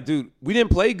up, you're like, dude, we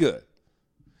didn't play good.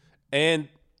 And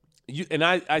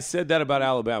I said that about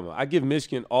Alabama. I give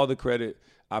Michigan all the credit.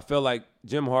 I felt like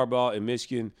Jim Harbaugh and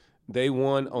Michigan, they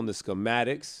won on the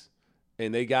schematics,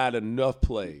 and they got enough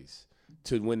plays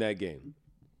to win that game.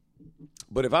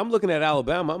 But if I'm looking at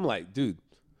Alabama, I'm like, dude,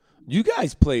 you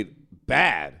guys played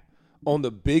bad on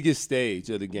the biggest stage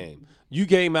of the game. You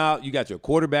came out, you got your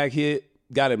quarterback hit,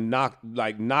 got him knocked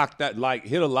that,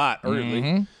 hit a lot early.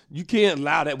 Mm-hmm. You can't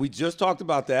allow that. We just talked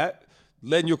about that.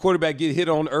 Letting your quarterback get hit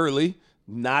on early,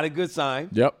 not a good sign.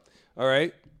 Yep. All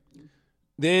right.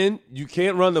 Then you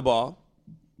can't run the ball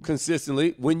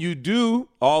consistently. When you do,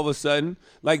 all of a sudden,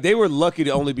 like they were lucky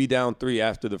to only be down 3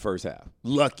 after the first half.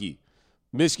 Lucky.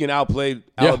 Michigan outplayed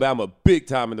Alabama big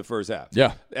time in the first half.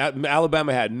 Yeah.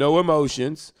 Alabama had no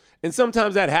emotions. And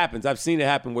sometimes that happens. I've seen it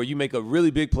happen where you make a really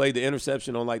big play, the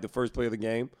interception on like the first play of the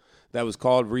game that was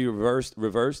called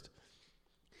reversed.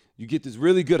 You get this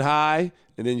really good high,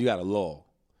 and then you got a lull.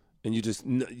 And you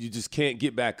just can't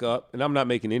get back up. And I'm not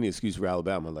making any excuse for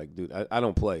Alabama. Like, dude, I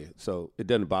don't play it. So it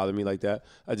doesn't bother me like that.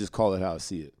 I just call it how I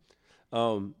see it.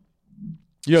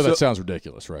 That sounds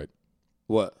ridiculous, right?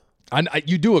 What?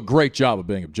 You do a great job of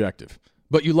being objective,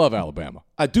 but you love Alabama.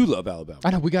 I do love Alabama. I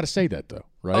know. We got to say that, though,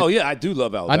 right? Oh, yeah, I do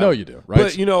love Alabama. I know you do, right?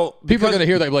 But, people are going to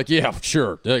hear that and be like, yeah,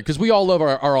 sure. Because we all love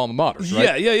our alma maters,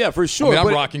 right? Yeah, for sure. I'm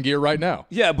rocking gear right now.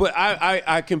 Yeah, but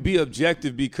I can be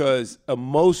objective because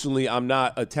emotionally I'm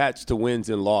not attached to wins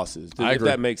and losses. I agree. If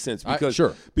that makes sense. Because,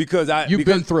 sure. You've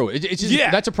been through it. It's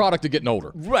just, that's a product of getting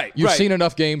older. Right. You've seen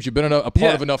enough games. You've been a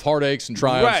part of enough heartaches and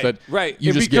triumphs that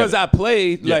you and just because get it. I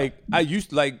played, I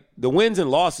used the wins and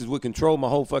losses would control my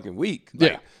whole fucking week.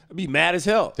 I'd be mad as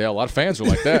hell. Yeah, a lot of fans are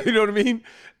like that. You know what I mean?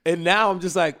 And now I'm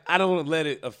just like, I don't let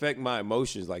it affect my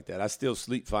emotions like that. I still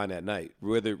sleep fine at night,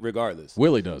 regardless.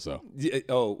 Willie does, though.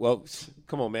 Oh, well,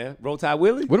 come on, man. Roll Tide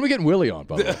Willie? When are we getting Willie on,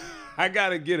 by the way? I got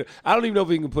to get it. I don't even know if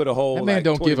he can put a whole That man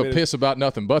don't give a minutes. piss about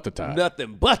nothing but the Tide.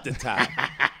 Nothing but the Tide.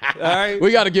 All right?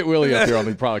 We got to get Willie up here on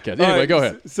the podcast. Anyway, go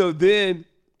ahead. So then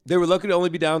they were lucky to only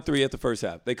be down 3 at the first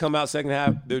half. They come out second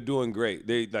half. They're doing great.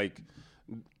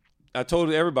 I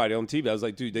told everybody on TV, I was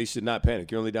like, dude, they should not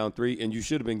panic. You're only down 3, and you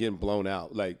should have been getting blown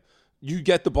out. Like, you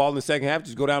get the ball in the second half,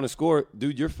 just go down and score.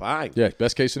 Dude, you're fine. Yeah,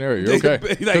 best case scenario. You're okay.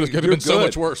 Could have been so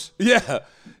much worse. Yeah.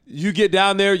 You get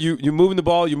down there, you're moving the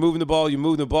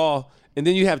ball, and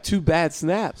then you have 2 bad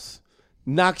snaps.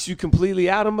 Knocks you completely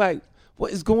out. I'm like,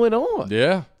 what is going on?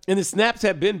 Yeah. And the snaps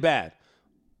have been bad.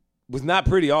 Was not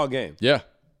pretty all game. Yeah.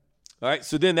 All right,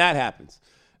 so then that happens.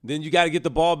 Then you got to get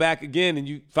the ball back again, and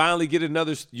you finally get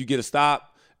you get a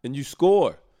stop, and you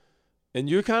score. And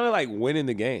you're kind of like winning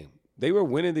the game. They were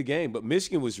winning the game, but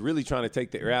Michigan was really trying to take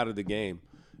the air out of the game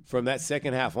from that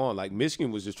second half on. Like,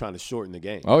 Michigan was just trying to shorten the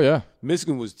game. Oh, yeah.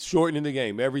 Michigan was shortening the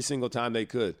game every single time they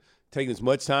could, taking as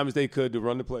much time as they could to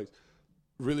run the plays,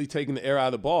 really taking the air out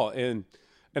of the ball. And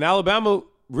Alabama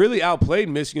really outplayed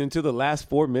Michigan until the last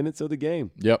 4 minutes of the game.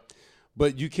 Yep.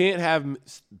 But you can't have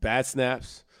bad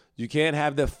snaps. You can't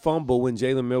have the fumble when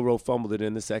Jalen Milroe fumbled it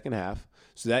in the second half.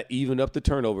 So that evened up the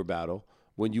turnover battle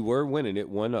when you were winning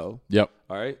it 1-0. Yep.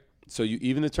 All right? So you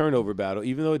even the turnover battle,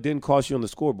 even though it didn't cost you on the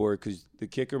scoreboard because the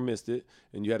kicker missed it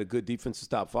and you had a good defensive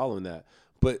stop following that.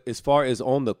 But as far as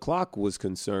on the clock was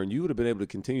concerned, you would have been able to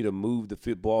continue to move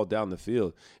the ball down the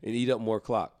field and eat up more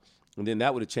clock. And then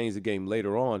that would have changed the game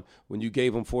later on when you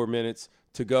gave them 4 minutes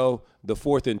to go. The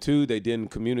 4th and 2, they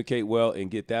didn't communicate well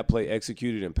and get that play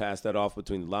executed and pass that off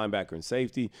between the linebacker and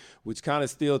safety, which kind of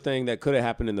still thing that could have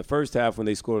happened in the first half when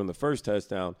they scored on the first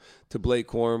touchdown to Blake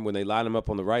Corum when they lined him up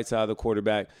on the right side of the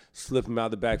quarterback, slip him out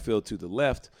of the backfield to the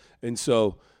left. And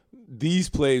so these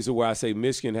plays are where I say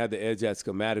Michigan had the edge at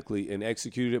schematically and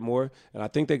executed it more. And I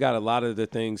think they got a lot of the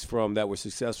things from that were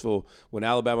successful when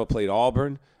Alabama played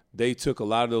Auburn. They took a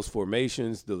lot of those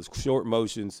formations, those short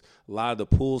motions, a lot of the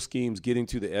pull schemes getting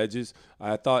to the edges.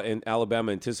 I thought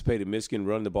Alabama anticipated Michigan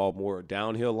running the ball more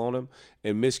downhill on them,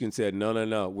 and Michigan said,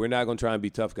 no, we're not going to try and be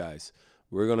tough guys.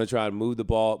 We're going to try and move the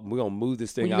ball. We're going to move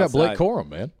this thing outside. You got Blake Corum,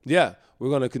 man. Yeah, we're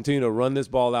going to continue to run this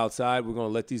ball outside. We're going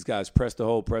to let these guys press the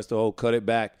hole, cut it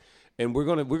back, and we're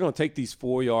going to take these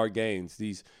 4-yard gains.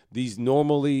 These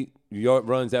normally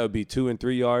runs that would be 2 and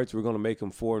 3 yards. We're going to make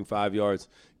them 4 and 5 yards.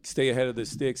 Stay ahead of the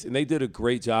sticks, and they did a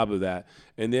great job of that.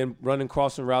 And then running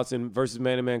crossing routes versus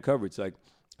man-to-man coverage. Like,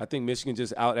 I think Michigan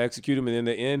just out-executed them, and in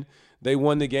the end, they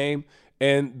won the game.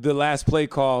 And the last play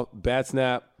call, bad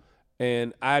snap,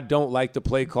 and I don't like the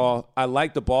play call. I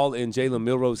like the ball in Jalen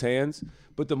Milroe's hands,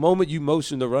 but the moment you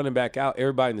motion the running back out,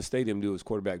 everybody in the stadium knew it was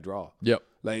quarterback draw. Yep.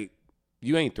 Like,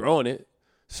 you ain't throwing it.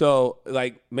 So,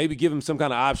 like, maybe give him some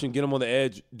kind of option, get him on the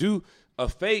edge, do a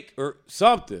fake or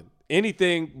something,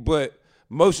 anything but –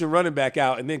 motion running back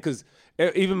out. And then because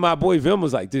even my boy Vim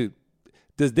was like, dude,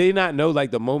 does they not know, like,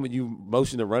 the moment you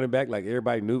motion the running back, like,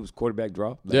 everybody knew it was quarterback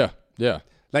draw? Like, yeah.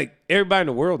 Like, everybody in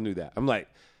the world knew that. I'm like,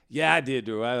 yeah, I did,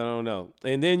 Drew. I don't know.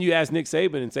 And then you ask Nick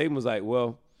Saban, and Saban was like,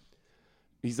 well,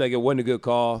 He's like, it wasn't a good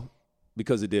call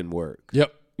because it didn't work.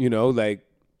 Yep. You know, like,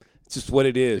 it's just what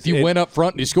it is. If you went up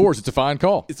front and he scores, it's a fine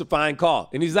call. It's a fine call.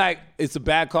 And he's like, it's a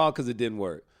bad call because it didn't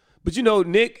work. But, you know,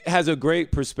 Nick has a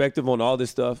great perspective on all this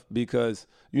stuff because,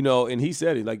 you know, and he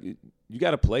said it, like, you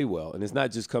got to play well. And it's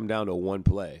not just come down to one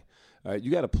play. All right,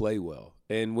 you got to play well.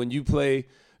 And when you play,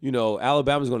 you know,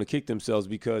 Alabama's going to kick themselves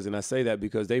because, and I say that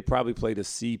because they probably played a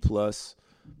C-plus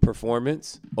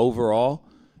performance overall,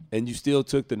 and you still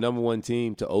took the number one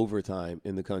team to overtime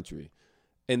in the country.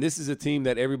 And this is a team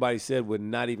that everybody said would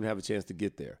not even have a chance to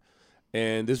get there.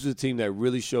 And this was a team that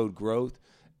really showed growth.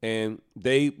 And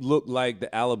they looked like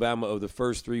the Alabama of the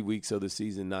first 3 weeks of the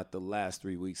season, not the last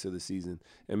 3 weeks of the season.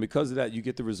 And because of that, you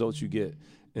get the results you get.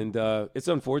 And it's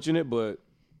unfortunate, but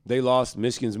they lost.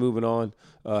 Michigan's moving on.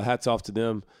 Hats off to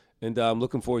them. And I'm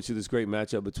looking forward to this great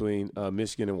matchup between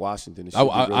Michigan and Washington.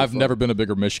 I've never been a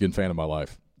bigger Michigan fan in my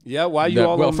life. Yeah, why are you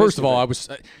all well, on first of Michigan?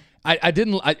 all, I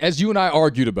didn't, as you and I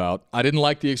argued about, I didn't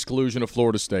like the exclusion of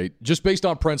Florida State, just based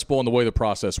on principle and the way the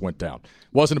process went down.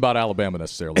 Wasn't about Alabama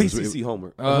necessarily. ACC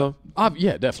homer.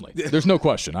 Yeah, definitely. There's no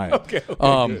question. I am.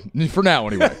 Okay, for now,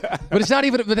 anyway. But it's not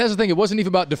even. But that's the thing. It wasn't even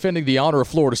about defending the honor of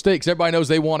Florida State because everybody knows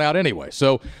they won out anyway.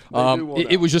 So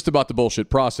it was just about the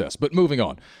bullshit process. But moving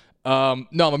on.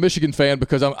 No, I'm a Michigan fan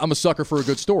because I'm a sucker for a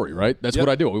good story. Right. That's what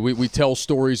I do. We tell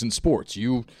stories in sports.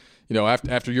 You know,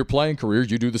 after your playing career,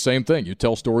 you do the same thing. You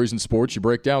tell stories in sports. You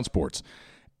break down sports.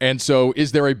 And so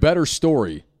is there a better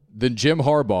story than Jim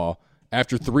Harbaugh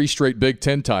after 3 straight Big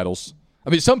Ten titles? I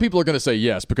mean, some people are going to say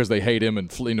yes because they hate him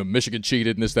and, you know, Michigan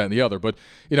cheated and this, that, and the other. But,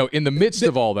 you know, in the midst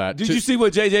of all that. Did you see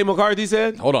what J.J. McCarthy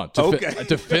said? Hold on.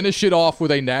 To finish it off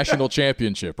with a national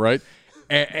championship, right?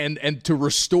 And to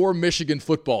restore Michigan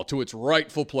football to its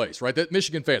rightful place, right? That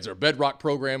Michigan fans are a bedrock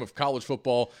program of college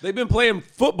football. They've been playing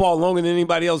football longer than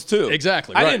anybody else, too.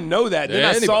 Exactly. I right. didn't know that. Then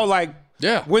I saw, like,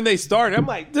 when they started, I'm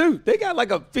like, dude, they got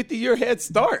like a 50-year head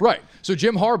start. Right. So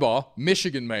Jim Harbaugh,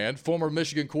 Michigan man, former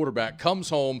Michigan quarterback, comes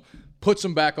home, puts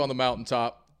them back on the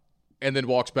mountaintop, and then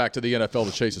walks back to the NFL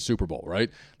to chase a Super Bowl, right?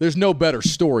 There's no better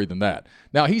story than that.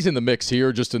 Now, he's in the mix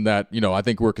here just in that, you know, I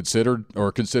think we're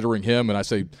considering him, and I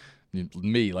say –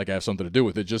 me, like I have something to do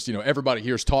with it. Just, you know, everybody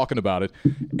here's talking about it,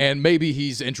 and maybe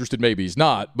he's interested, maybe he's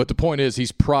not. But the point is,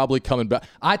 he's probably coming back.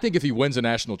 I think if he wins a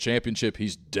national championship,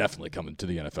 he's definitely coming to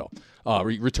the NFL.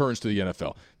 Returns to the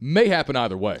NFL. May happen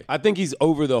either way. I think he's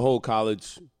over the whole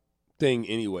college thing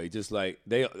anyway. Just like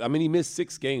he missed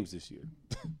 6 games this year.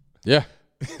 Yeah,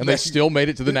 and they still made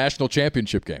it to the national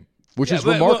championship game, which is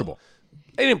remarkable.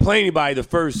 Well, they didn't play anybody the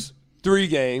first 3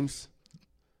 games.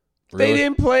 Really? They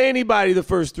didn't play anybody the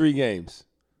first 3 games.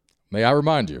 May I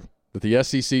remind you that the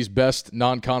SEC's best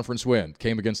non-conference win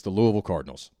came against the Louisville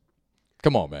Cardinals.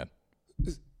 Come on, man.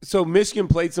 So Michigan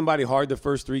played somebody hard the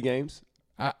first 3 games?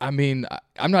 I mean,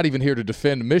 I'm not even here to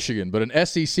defend Michigan, but an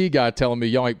SEC guy telling me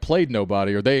y'all ain't played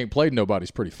nobody or they ain't played nobody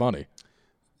is pretty funny.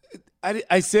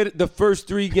 I said the first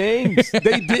 3 games.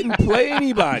 They didn't play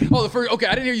anybody. Oh, okay.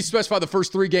 I didn't hear you specify the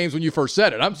first 3 games when you first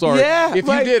said it. I'm sorry. Yeah, if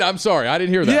you did, I'm sorry. I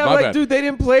didn't hear that. Yeah, my bad. Dude, they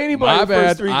didn't play anybody the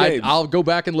first 3 games. I'll go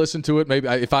back and listen to it. Maybe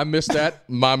if I missed that,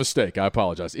 my mistake. I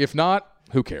apologize. If not,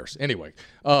 who cares? Anyway,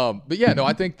 but yeah, no,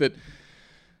 I think that.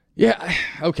 Yeah,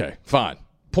 okay, fine.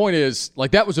 Point is, like,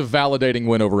 that was a validating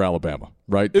win over Alabama,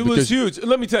 right? It was huge.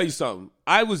 Let me tell you something.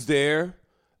 I was there.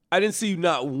 I didn't see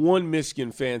not one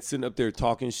Michigan fan sitting up there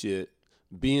talking shit,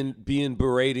 being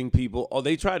berating people. Oh,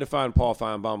 they tried to find Paul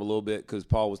Feinbaum a little bit because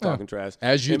Paul was talking trash.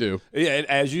 As you do. Yeah,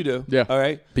 as you do. Yeah. All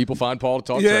right. People find Paul to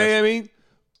talk trash. trash. I mean,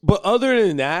 but other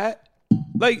than that,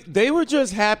 like, they were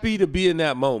just happy to be in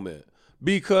that moment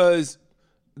because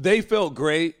they felt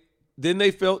great, then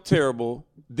they felt terrible,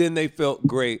 then they felt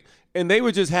great, and they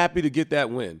were just happy to get that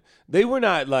win. They were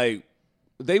not like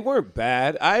 – they weren't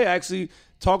bad. I actually –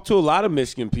 talked to a lot of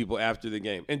Michigan people after the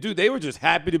game. And, dude, they were just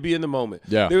happy to be in the moment.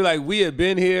 Yeah. They were like, we had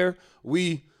been here.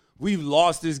 We've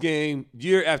lost this game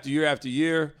year after year after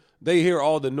year. They hear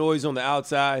all the noise on the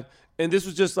outside. And this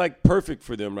was just, like, perfect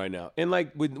for them right now. And,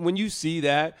 like, when you see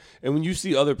that and when you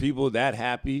see other people that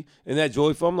happy and that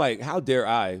joyful, I'm like, how dare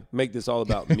I make this all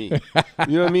about me?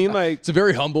 You know what I mean? Like, it's a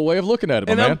very humble way of looking at it,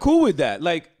 and man. I'm cool with that.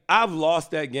 Like, I've lost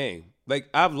that game. Like,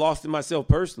 I've lost it myself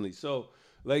personally. So,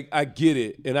 like, I get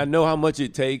it, and I know how much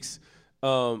it takes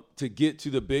to get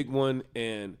to the big one.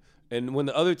 And when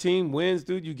the other team wins,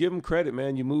 dude, you give them credit,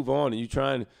 man. You move on, and you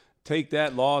try and take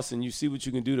that loss, and you see what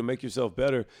you can do to make yourself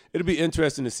better. It'll be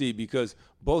interesting to see because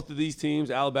both of these teams,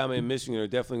 Alabama and Michigan, are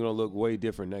definitely going to look way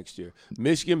different next year.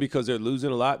 Michigan, because they're losing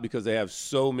a lot because they have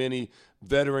so many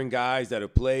veteran guys that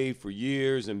have played for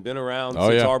years and been around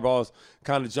since Harbaugh's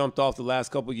kind of jumped off the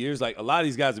last couple of years. Like, a lot of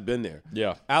these guys have been there.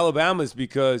 Yeah. Alabama's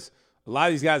because – A lot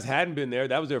of these guys hadn't been there.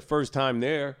 That was their first time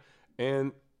there,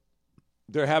 and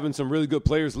they're having some really good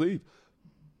players leave.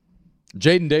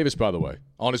 Jaden Davis, by the way,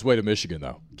 on his way to Michigan,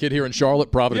 though. Kid here in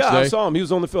Charlotte, Providence Day. Yeah, I saw him. He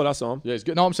was on the field. I saw him. Yeah, he's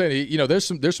good. No, I'm saying, there's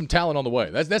some talent on the way.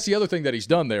 That's the other thing that he's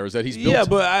done there is that he's built. Yeah,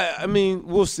 but I mean,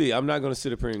 we'll see. I'm not going to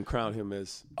sit up here and crown him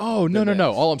as. Oh,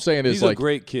 no. All I'm saying is he's a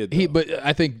great kid. But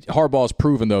I think Harbaugh's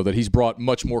proven, though, that he's brought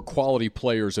much more quality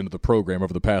players into the program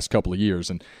over the past couple of years.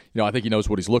 And, I think he knows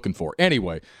what he's looking for.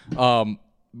 Anyway,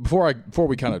 before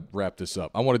we kind of wrap this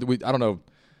up, I don't know,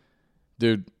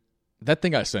 dude, that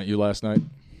thing I sent you last night.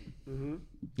 Mm-hmm.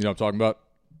 You know what I'm talking about?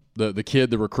 The kid,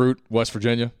 the recruit, West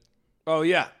Virginia. Oh,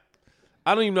 yeah.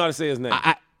 I don't even know how to say his name.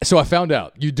 So I found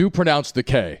out. You do pronounce the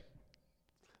K.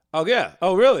 Oh, yeah.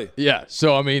 Oh, really? Yeah.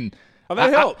 So, I mean. Oh, that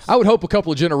helps. I would hope a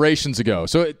couple of generations ago.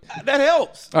 So that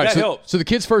helps. All right, that helps. So the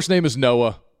kid's first name is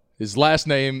Noah. His last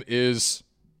name is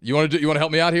 – you want to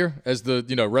help me out here as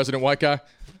the resident white guy?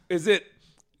 Is it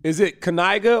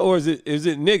Kaniga or is it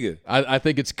nigga? I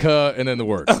think it's K and then the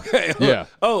word. Okay. Yeah.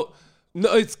 Oh,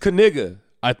 no, it's Kaniga.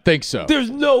 I think so. There's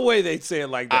no way they'd say it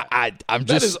like that.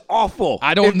 That is awful.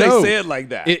 I don't know. They say it like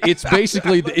that. It's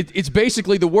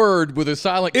basically the word with a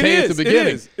silent K at the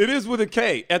beginning. It is with a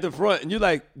K at the front, and you're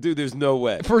like, dude, there's no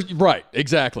way. Right,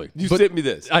 exactly. You sent me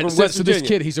this from West Virginia. This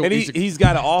kid, he's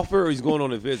got an offer, or he's going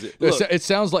on a visit. Look, it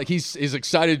sounds like he's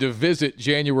excited to visit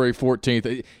January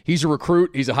 14th. He's a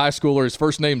recruit. He's a high schooler. His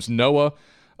first name's Noah.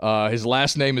 His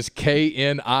last name is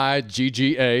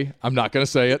Knigga. I'm not going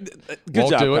to say it. Good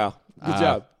job, pal. Good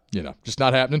job. Just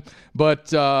not happening.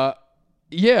 But,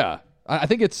 yeah, I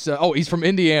think it's he's from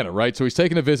Indiana, right? So he's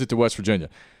taking a visit to West Virginia.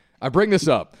 I bring this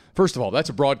up. First of all, that's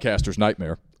a broadcaster's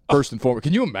nightmare, first and foremost.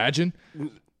 Can you imagine?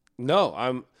 No,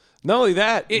 I'm not only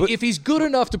that. If he's good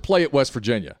enough to play at West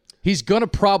Virginia, he's going to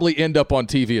probably end up on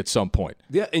TV at some point.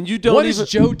 Yeah, and you don't. What is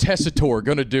Joe Tessitore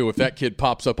going to do if that kid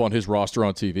pops up on his roster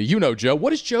on TV? Joe.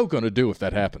 What is Joe going to do if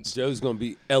that happens? Joe's going to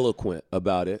be eloquent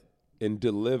about it and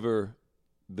deliver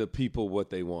the people what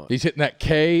they want. He's hitting that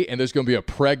K, and there's going to be a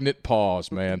pregnant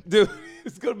pause, man. Dude,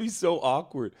 it's going to be so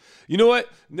awkward. You know what?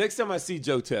 Next time I see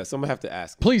Joe Tess, I'm going to have to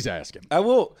ask him. Please ask him. I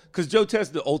will, because Joe Tess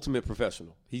is the ultimate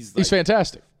professional. He's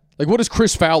fantastic. Like, what does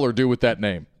Chris Fowler do with that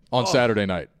name on Saturday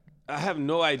night? I have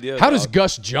no idea. How does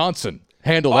Gus Johnson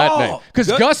handle that name? Because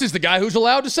Gus is the guy who's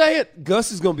allowed to say it.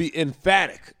 Gus is going to be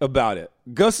emphatic about it.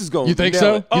 Gus is going to. You think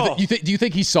so? Do you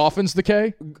think he softens the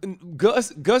K?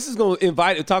 Gus is going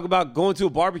to talk about going to a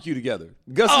barbecue together.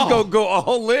 Gus is going to go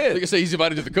all in. You say he's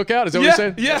invited to the cookout? Is that what you're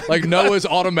saying? Yeah. Like Noah's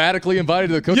automatically invited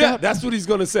to the cookout? Yeah, that's what he's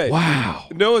going to say. Wow.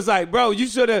 Noah's like, bro, you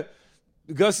should have.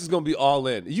 Gus is going to be all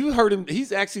in. You heard him.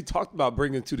 He's actually talked about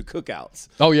bringing to the cookouts.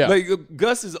 Oh, yeah. Like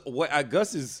Gus is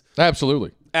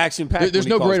absolutely action-packed. There's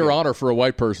no greater honor for a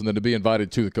white person than to be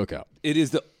invited to the cookout. It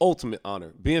is the ultimate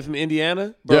honor. Being from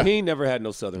Indiana, bro, he ain't never had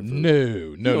no Southern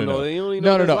food. No.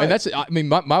 And that's, I mean,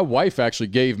 my wife actually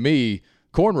gave me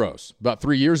cornrows about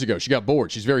 3 years ago. She got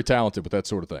bored. She's very talented with that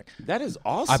sort of thing. That is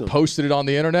awesome. I posted it on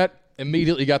the internet,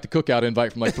 immediately got the cookout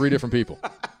invite from like 3 different people.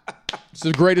 It's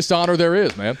the greatest honor there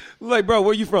is, man. Like, bro,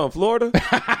 where you from? Florida?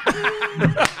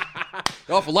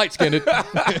 Awful light-skinned. You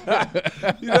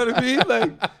know what I mean?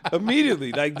 Like,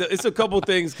 immediately. Like, it's a couple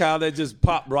things, Kyle, that just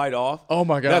pop right off. Oh,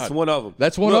 my God. That's one of them.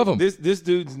 That's one of them. This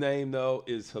dude's name, though,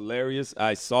 is hilarious.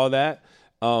 I saw that.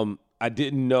 I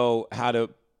didn't know how to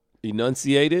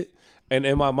enunciate it. And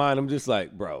in my mind, I'm just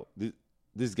like, bro,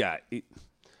 this guy.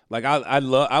 Like,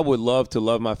 I would love to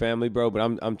love my family, bro,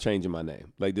 but I'm changing my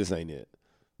name. Like, this ain't it.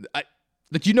 At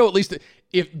least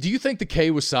do you think the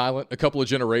K was silent a couple of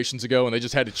generations ago and they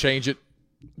just had to change it?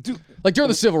 Dude, like during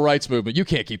the civil rights movement, you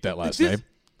can't keep that last name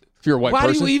if you're a white person.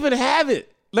 Why do you even have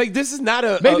it? Like, this is not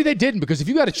a maybe they didn't, because if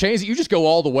you got to change it, you just go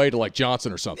all the way to like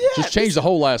Johnson or something. Yeah, just change the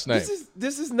whole last name.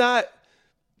 This is not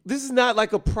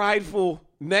like a prideful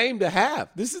name to have.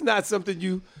 This is not something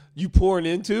you pouring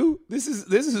into. This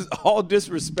is all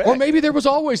disrespect. Or maybe there was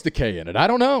always the K in it. I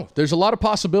don't know. There's a lot of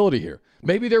possibility here.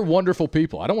 Maybe they're wonderful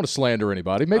people. I don't want to slander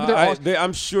anybody. Maybe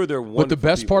I'm sure they're wonderful. But the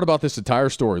best people. part about this entire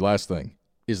story, last thing,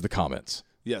 is the comments.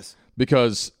 Yes.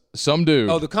 Because some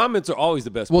dude. Oh, the comments are always the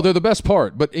best part. Well, they're the best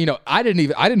part. But, I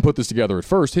didn't put this together at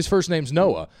first. His first name's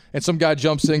Noah. And some guy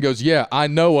jumps in and goes, yeah, I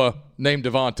Noah named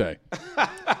Devontae.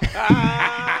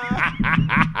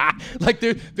 Like,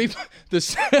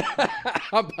 this,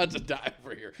 I'm about to die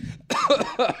over here.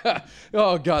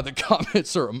 Oh, God, the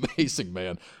comments are amazing,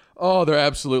 man. Oh, they're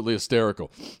absolutely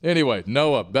hysterical. Anyway,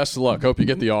 Noah, best of luck. Hope you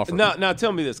get the offer. Now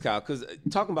tell me this, Kyle, because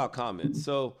talking about comments.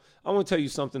 So I want to tell you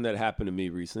something that happened to me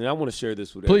recently. I want to share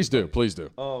this with everybody. Please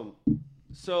do.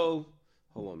 So,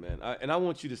 hold on, man. I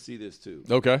want you to see this, too.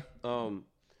 Okay.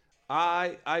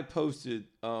 I posted.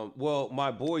 Well,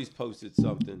 my boys posted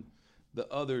something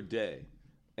the other day,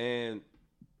 and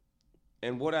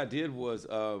what I did was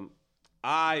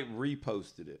I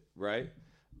reposted it. Right.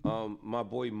 My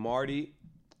boy Marty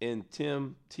and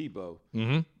Tim Tebow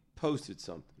posted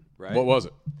something. Right. What was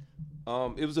it?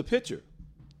 It was a picture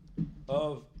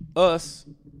of us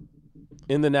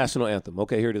in the national anthem.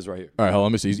 Okay, here it is right here. All right, hold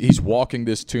on. Let me see. He's walking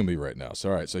this to me right now. So,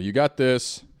 all right, so you got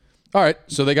this. All right,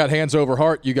 so they got hands over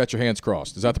heart. You got your hands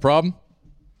crossed. Is that the problem?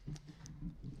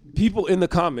 People in the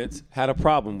comments had a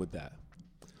problem with that.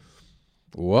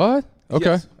 What?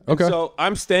 Okay. Yes. Okay. And so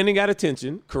I'm standing at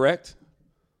attention, correct?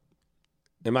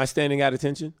 Am I standing at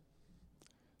attention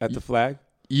at the flag?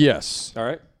 Yes. All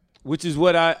right. Which is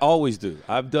what I always do.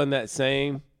 I've done that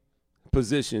same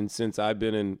position since I've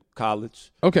been in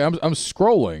college. Okay, I'm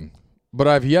scrolling, but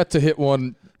I've yet to hit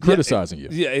one criticizing you.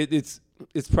 Yeah,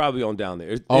 it's probably on down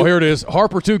there. Here it is.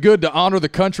 Harper too good to honor the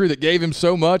country that gave him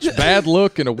so much. Bad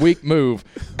look and a weak move.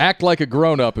 Act like a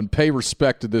grown-up and pay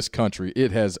respect to this country.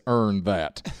 It has earned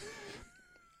that.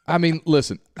 I mean,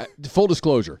 listen, full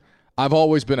disclosure, I've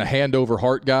always been a hand over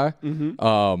heart guy.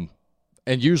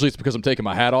 And usually it's because I'm taking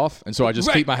my hat off, and so I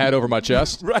just keep my hat over my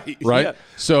chest. Right? Yeah.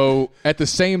 So at the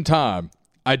same time,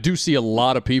 I do see a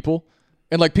lot of people,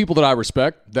 and like people that I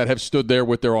respect, that have stood there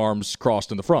with their arms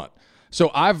crossed in the front. So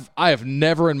I have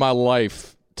never in my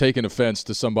life taken offense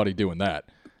to somebody doing that.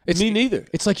 Me neither.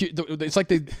 It's like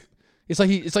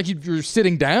you're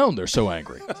sitting down. They're so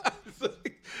angry.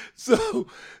 So,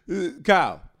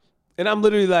 Kyle, and I'm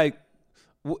literally like,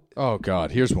 oh,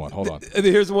 God. Here's one. Hold on.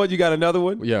 Here's one. You got another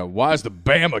one? Yeah. Why is the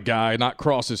Bama guy not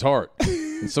cross his heart?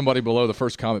 And somebody below the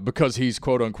first comment, because he's,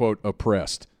 quote, unquote,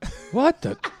 oppressed. What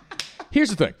the? Here's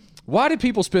the thing. Why did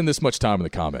people spend this much time in the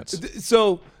comments?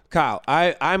 So, Kyle,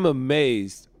 I'm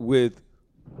amazed with.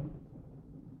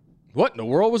 What in the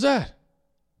world was that?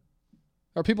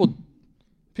 Are people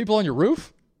on your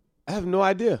roof? I have no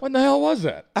idea. What the hell was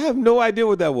that? I have no idea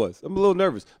what that was. I'm a little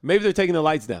nervous. Maybe they're taking the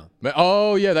lights down.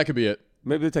 Oh, yeah, that could be it.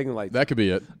 Maybe they're taking the lights. That could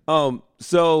be it.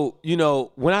 So,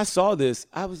 when I saw this,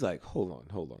 I was like, hold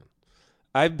on.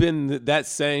 I've been that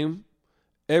same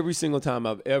every single time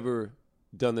I've ever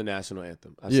done the national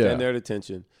anthem. I stand there at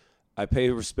attention. I pay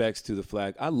respects to the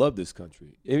flag. I love this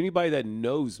country. Anybody that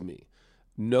knows me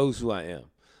knows who I am.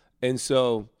 And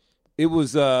so it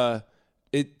was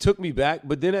it took me back,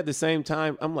 but then at the same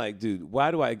time, I'm like, dude,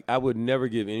 why do I would never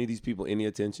give any of these people any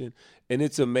attention. And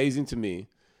it's amazing to me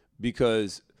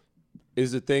because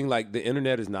is the thing like the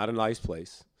internet is not a nice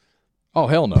place. Oh,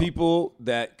 hell no. People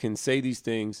that can say these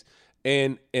things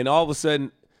and all of a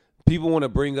sudden people want to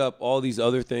bring up all these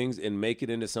other things and make it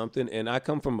into something. And I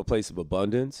come from a place of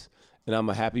abundance and I'm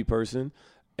a happy person.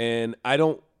 And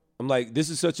I'm like, this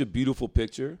is such a beautiful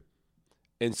picture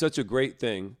and such a great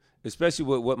thing, especially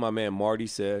with what my man Marty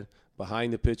said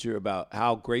behind the picture about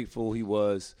how grateful he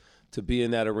was to be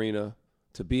in that arena,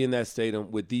 to be in that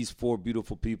stadium with these four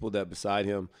beautiful people that beside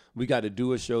him. We got to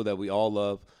do a show that we all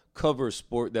love, cover a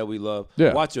sport that we love,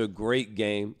 watch a great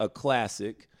game, a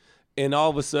classic, and all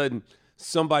of a sudden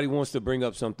somebody wants to bring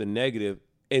up something negative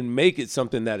and make it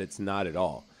something that it's not at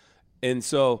all. And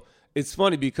so it's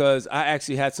funny because I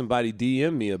actually had somebody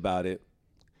DM me about it,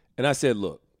 and I said,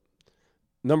 look,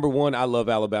 number one, I love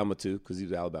Alabama too because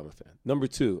he's an Alabama fan. Number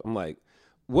two, I'm like,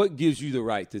 what gives you the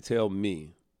right to tell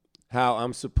me how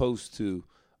I'm supposed to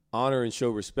honor and show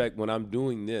respect when I'm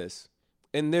doing this?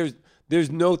 And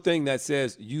there's no thing that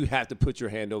says you have to put your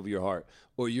hand over your heart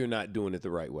or you're not doing it the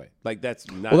right way. Like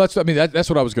that's not. Well, that's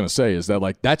what I was going to say is that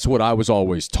like that's what I was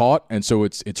always taught, and so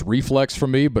it's reflex for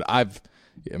me. But I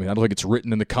don't think it's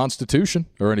written in the Constitution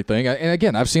or anything. And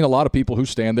again, I've seen a lot of people who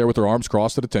stand there with their arms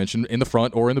crossed at attention in the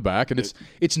front or in the back, and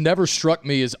it's never struck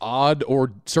me as odd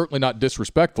or certainly not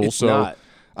disrespectful. It's not.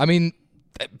 I mean,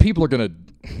 people are going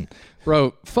to,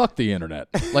 bro, fuck the internet.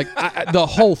 Like the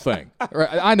whole thing.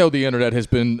 I know the internet has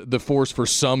been the force for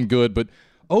some good, but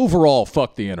overall,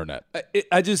 fuck the internet.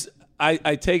 I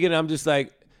take it and I'm just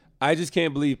like, I just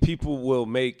can't believe people will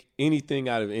make anything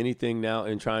out of anything now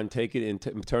and try and take it and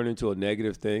turn into a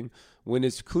negative thing when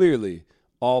it's clearly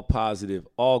all positive,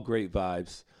 all great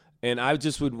vibes. And I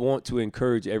just would want to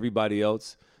encourage everybody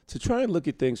else to try and look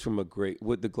at things from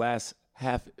with the glass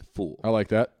half full. I like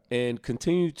that. And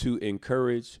continue to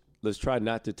encourage. Let's try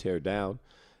not to tear down.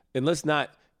 And let's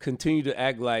not continue to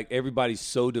act like everybody's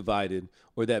so divided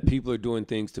or that people are doing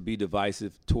things to be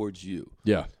divisive towards you.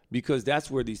 Yeah. Because that's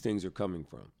where these things are coming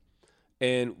from.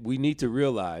 And we need to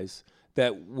realize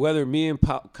that whether me and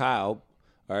Kyle,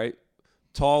 all right,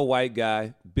 tall white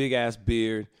guy, big ass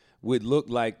beard, would look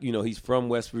like, he's from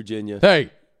West Virginia. Hey,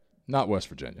 not West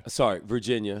Virginia. Sorry,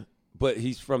 Virginia. but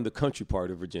he's from the country part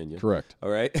of Virginia. Correct. All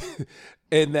right.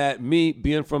 And that me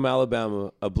being from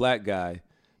Alabama, a black guy,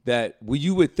 that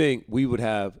you would think we would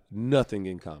have nothing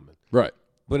in common. Right.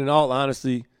 But in all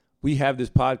honesty, we have this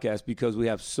podcast because we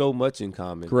have so much in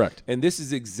common. Correct. And this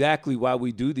is exactly why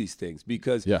we do these things,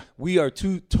 because Yeah. we are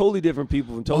two totally different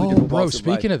people from totally different bro, walks of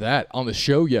life. speaking of that, on the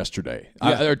show yesterday,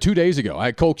 Yeah. or 2 days ago, I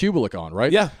had Cole Kubelik on,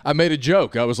 right? Yeah. I made a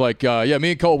joke. I was like,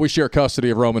 me and Cole, we share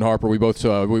custody of Roman Harper. We both,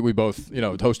 we both,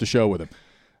 host a show with him.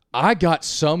 I got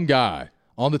some guy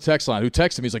on the text line who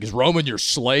texted me. He's like, "Is Roman your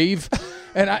slave?"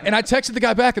 And I texted the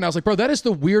guy back, and I was like, "Bro, that is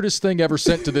the weirdest thing ever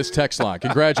sent to this text line.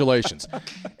 Congratulations."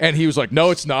 And he was like, "No,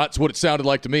 it's not. It's what it sounded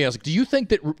like to me." I was like, "Do you think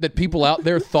that people out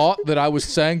there thought that I was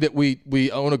saying that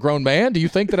we own a grown man? Do you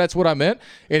think that that's what I meant?"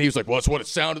 And he was like, "Well, it's what it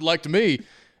sounded like to me."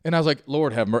 And I was like,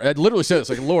 "Lord have mercy." I literally said, "It's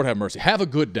like, Lord have mercy. Have a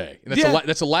good day." And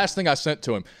that's the last thing I sent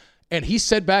to him. And he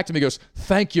said back to me, he goes,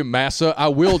 "Thank you, Massa. I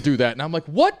will do that." And I'm like,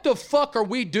 "What the fuck are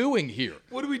we doing here?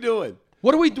 What are we doing?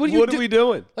 What are we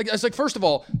doing? Like, it's like, first of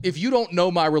all, if you don't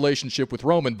know my relationship with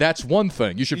Roman, that's one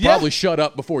thing. You should probably shut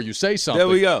up before you say something. There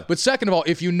we go. But second of all,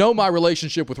 if you know my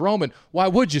relationship with Roman, why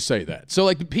would you say that? So,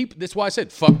 like, people, that's why I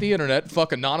said, fuck the internet,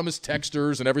 fuck anonymous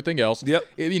texters and everything else. Yep.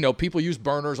 People use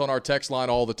burners on our text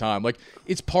line all the time. Like,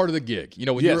 it's part of the gig.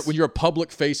 When Yes. you're a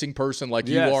public-facing person like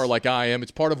you Yes. are, like I am, it's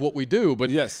part of what we do.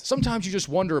 But Yes. sometimes you just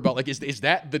wonder about, like, is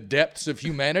that the depths of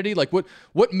humanity? Like, what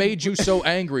made you so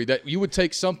angry that you would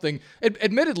take something,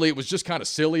 admittedly, it was just kind of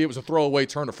silly. It was a throwaway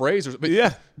turn of phrase. But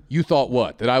Yeah. you thought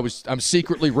what? That I'm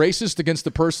secretly racist against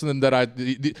the person that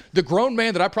the grown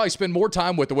man that I probably spend more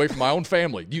time with away from my own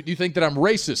family. Do you think that I'm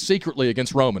racist secretly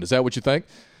against Roman? Is that what you think?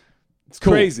 It's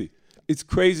crazy. It's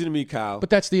crazy to me, Kyle. But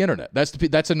that's the internet.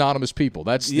 That's anonymous people.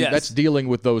 That's dealing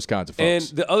with those kinds of folks.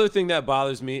 And the other thing that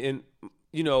bothers me,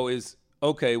 is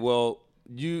okay. Well,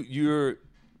 you're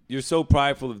so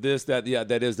prideful of this, that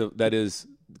is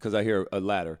because I hear a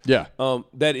ladder. Yeah.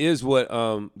 That is what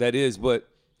that is. But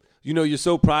you're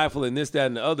so prideful in this, that,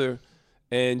 and the other,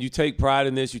 and you take pride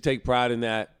in this, you take pride in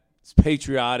that. It's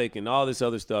patriotic and all this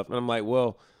other stuff. And I'm like,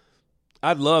 well,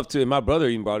 I'd love to. And my brother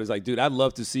even brought it. He's like, dude, I'd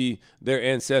love to see their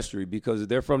ancestry, because if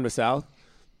they're from the South,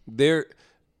 their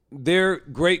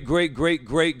great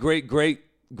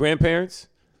grandparents,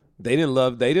 they didn't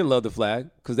love the flag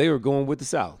because they were going with the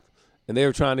South and they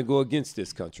were trying to go against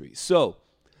this country. So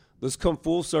let's come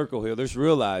full circle here. Let's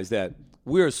realize that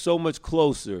we are so much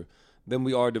closer than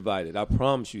we are divided. I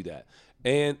promise you that.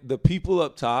 And the people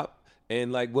up top,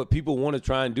 and like what people want to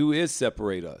try and do, is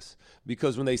separate us,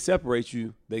 because when they separate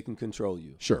you, they can control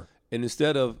you. Sure. And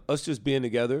instead of us just being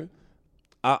together,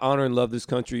 I honor and love this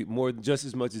country just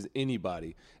as much as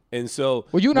anybody. And so,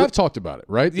 well, you and I've talked about it,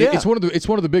 right? Yeah. It's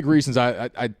one of the big reasons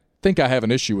I think I have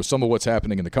an issue with some of what's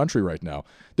happening in the country right now.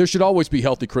 There should always be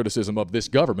healthy criticism of this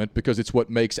government, because it's what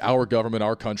makes our government,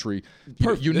 our country,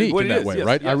 unique in that way, yes,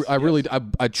 right? yes,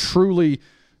 I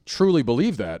truly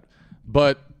believe that.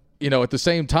 But at the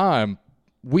same time,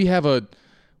 we have a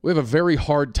very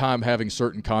hard time having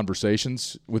certain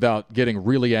conversations without getting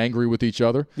really angry with each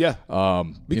other. Yeah.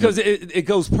 Because it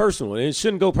goes personal, and it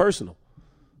shouldn't go personal.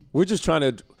 We're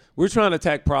trying to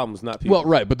attack problems, not people. Well,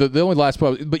 right, but the only last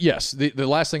problem, but yes, the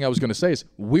last thing I was going to say is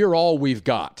we're all we've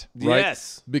got, right?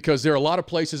 Yes. Because there are a lot of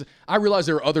places. I realize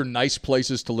there are other nice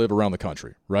places to live around the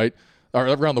country, right? Or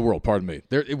around the world, pardon me.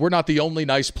 We're not the only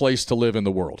nice place to live in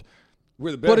the world.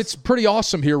 We're the best. But it's pretty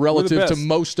awesome here relative to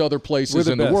most other places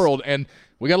in the world. And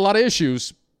we got a lot of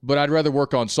issues, but I'd rather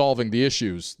work on solving the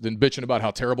issues than bitching about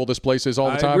how terrible this place is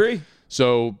all the time. I agree.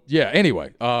 So, yeah,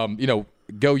 anyway,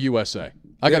 go USA.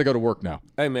 I got to go to work now.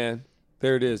 Hey, man,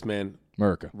 there it is, man.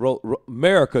 America.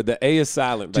 America, the A is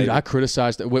silent, baby. Dude, I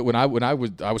criticized when I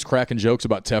was cracking jokes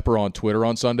about Tepper on Twitter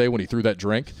on Sunday when he threw that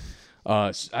drink.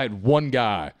 I had one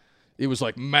guy. It was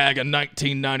like MAGA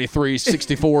 1993,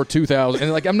 64, 2000.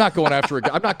 And like, I'm not going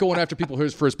after people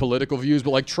for his political views,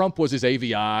 but like Trump was his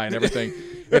AVI and everything.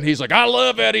 And he's like, I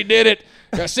love that he did it.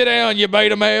 Now, sit down, you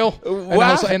beta male.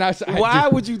 Why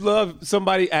would you love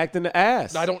somebody acting the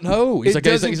ass? I don't know. It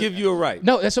doesn't give you a right.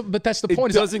 No, but that's the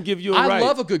point. It doesn't give you a right. I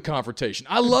love a good confrontation.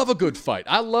 I love a good fight.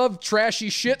 I love trashy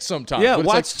shit sometimes. Yeah,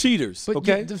 watch cheaters, but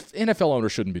okay? The NFL owner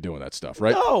shouldn't be doing that stuff,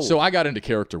 right? No. So I got into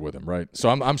character with him, right? So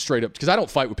I'm straight up, because I don't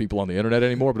fight with people on the internet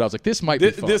anymore, but I was like, this might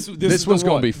be fun. This one's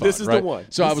going to be fun, This is right? the one.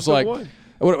 So I was like,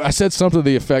 I said something to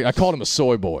the effect, I called him a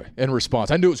soy boy in response.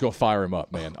 I knew it was going to fire him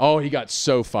up, man. Oh, he got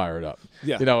so fired up.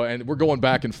 Yeah. And we're going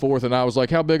back and forth, and I was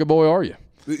like, how big a boy are you?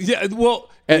 Yeah, well,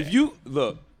 if you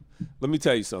look, let me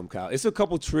tell you something, Kyle. It's a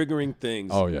couple triggering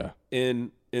things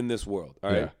in this world,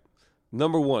 all right? Yeah.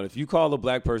 Number one, if you call a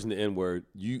black person the N-word,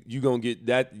 you going to get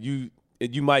that, you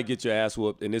might get your ass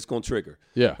whooped, and it's going to trigger.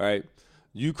 Yeah. All right?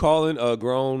 You calling a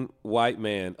grown white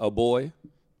man a boy?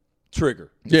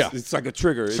 Trigger. Yeah. It's like a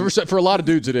trigger. For a lot of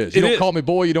dudes, it is. You don't call me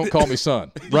boy, you don't call me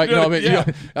son. Right? You know what I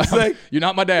mean? Yeah. You're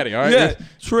not my daddy, all right? Yeah,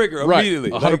 trigger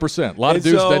immediately. 100%. A lot of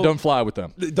dudes, that don't fly with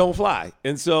them. Don't fly.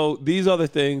 And so these are the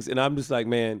things, and I'm just like,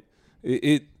 man,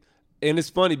 and it's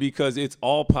funny because it's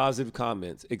all positive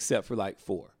comments except for like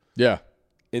 4. Yeah.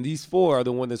 And these 4 are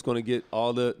the one that's going to get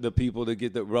all the people to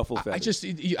get the ruffle feathers.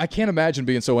 I can't imagine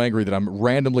being so angry that I'm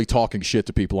randomly talking shit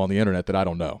to people on the internet that I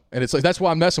don't know. And it's like, that's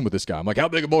why I'm messing with this guy. I'm like, how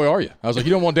big a boy are you? I was like,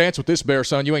 you don't want to dance with this bear,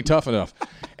 son. You ain't tough enough.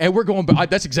 And we're going,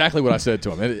 that's exactly what I said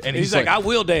to him. And he's like, I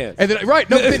will dance. And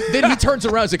then he turns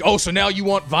around and he's like, oh, so now you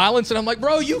want violence? And I'm like,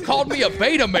 bro, you called me a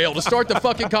beta male to start the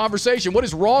fucking conversation. What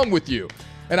is wrong with you?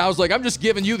 And I was like, I'm just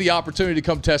giving you the opportunity to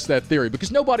come test that theory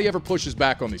because nobody ever pushes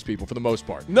back on these people for the most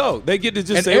part. No, they get to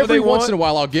just say what they want. Every once in a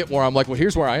while, I'll get where I'm like, well,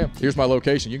 here's where I am. Here's my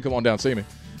location. You can come on down and see me.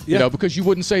 You know, because you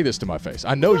wouldn't say this to my face.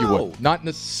 I know you wouldn't. Not in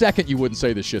a second you wouldn't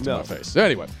say this shit to my face. So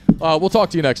anyway, we'll talk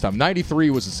to you next time. 93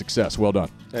 was a success. Well done.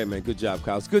 Hey, man, good job,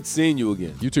 Kyle. It's good seeing you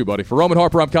again. You too, buddy. For Roman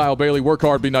Harper, I'm Kyle Bailey. Work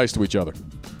hard. Be nice to each other.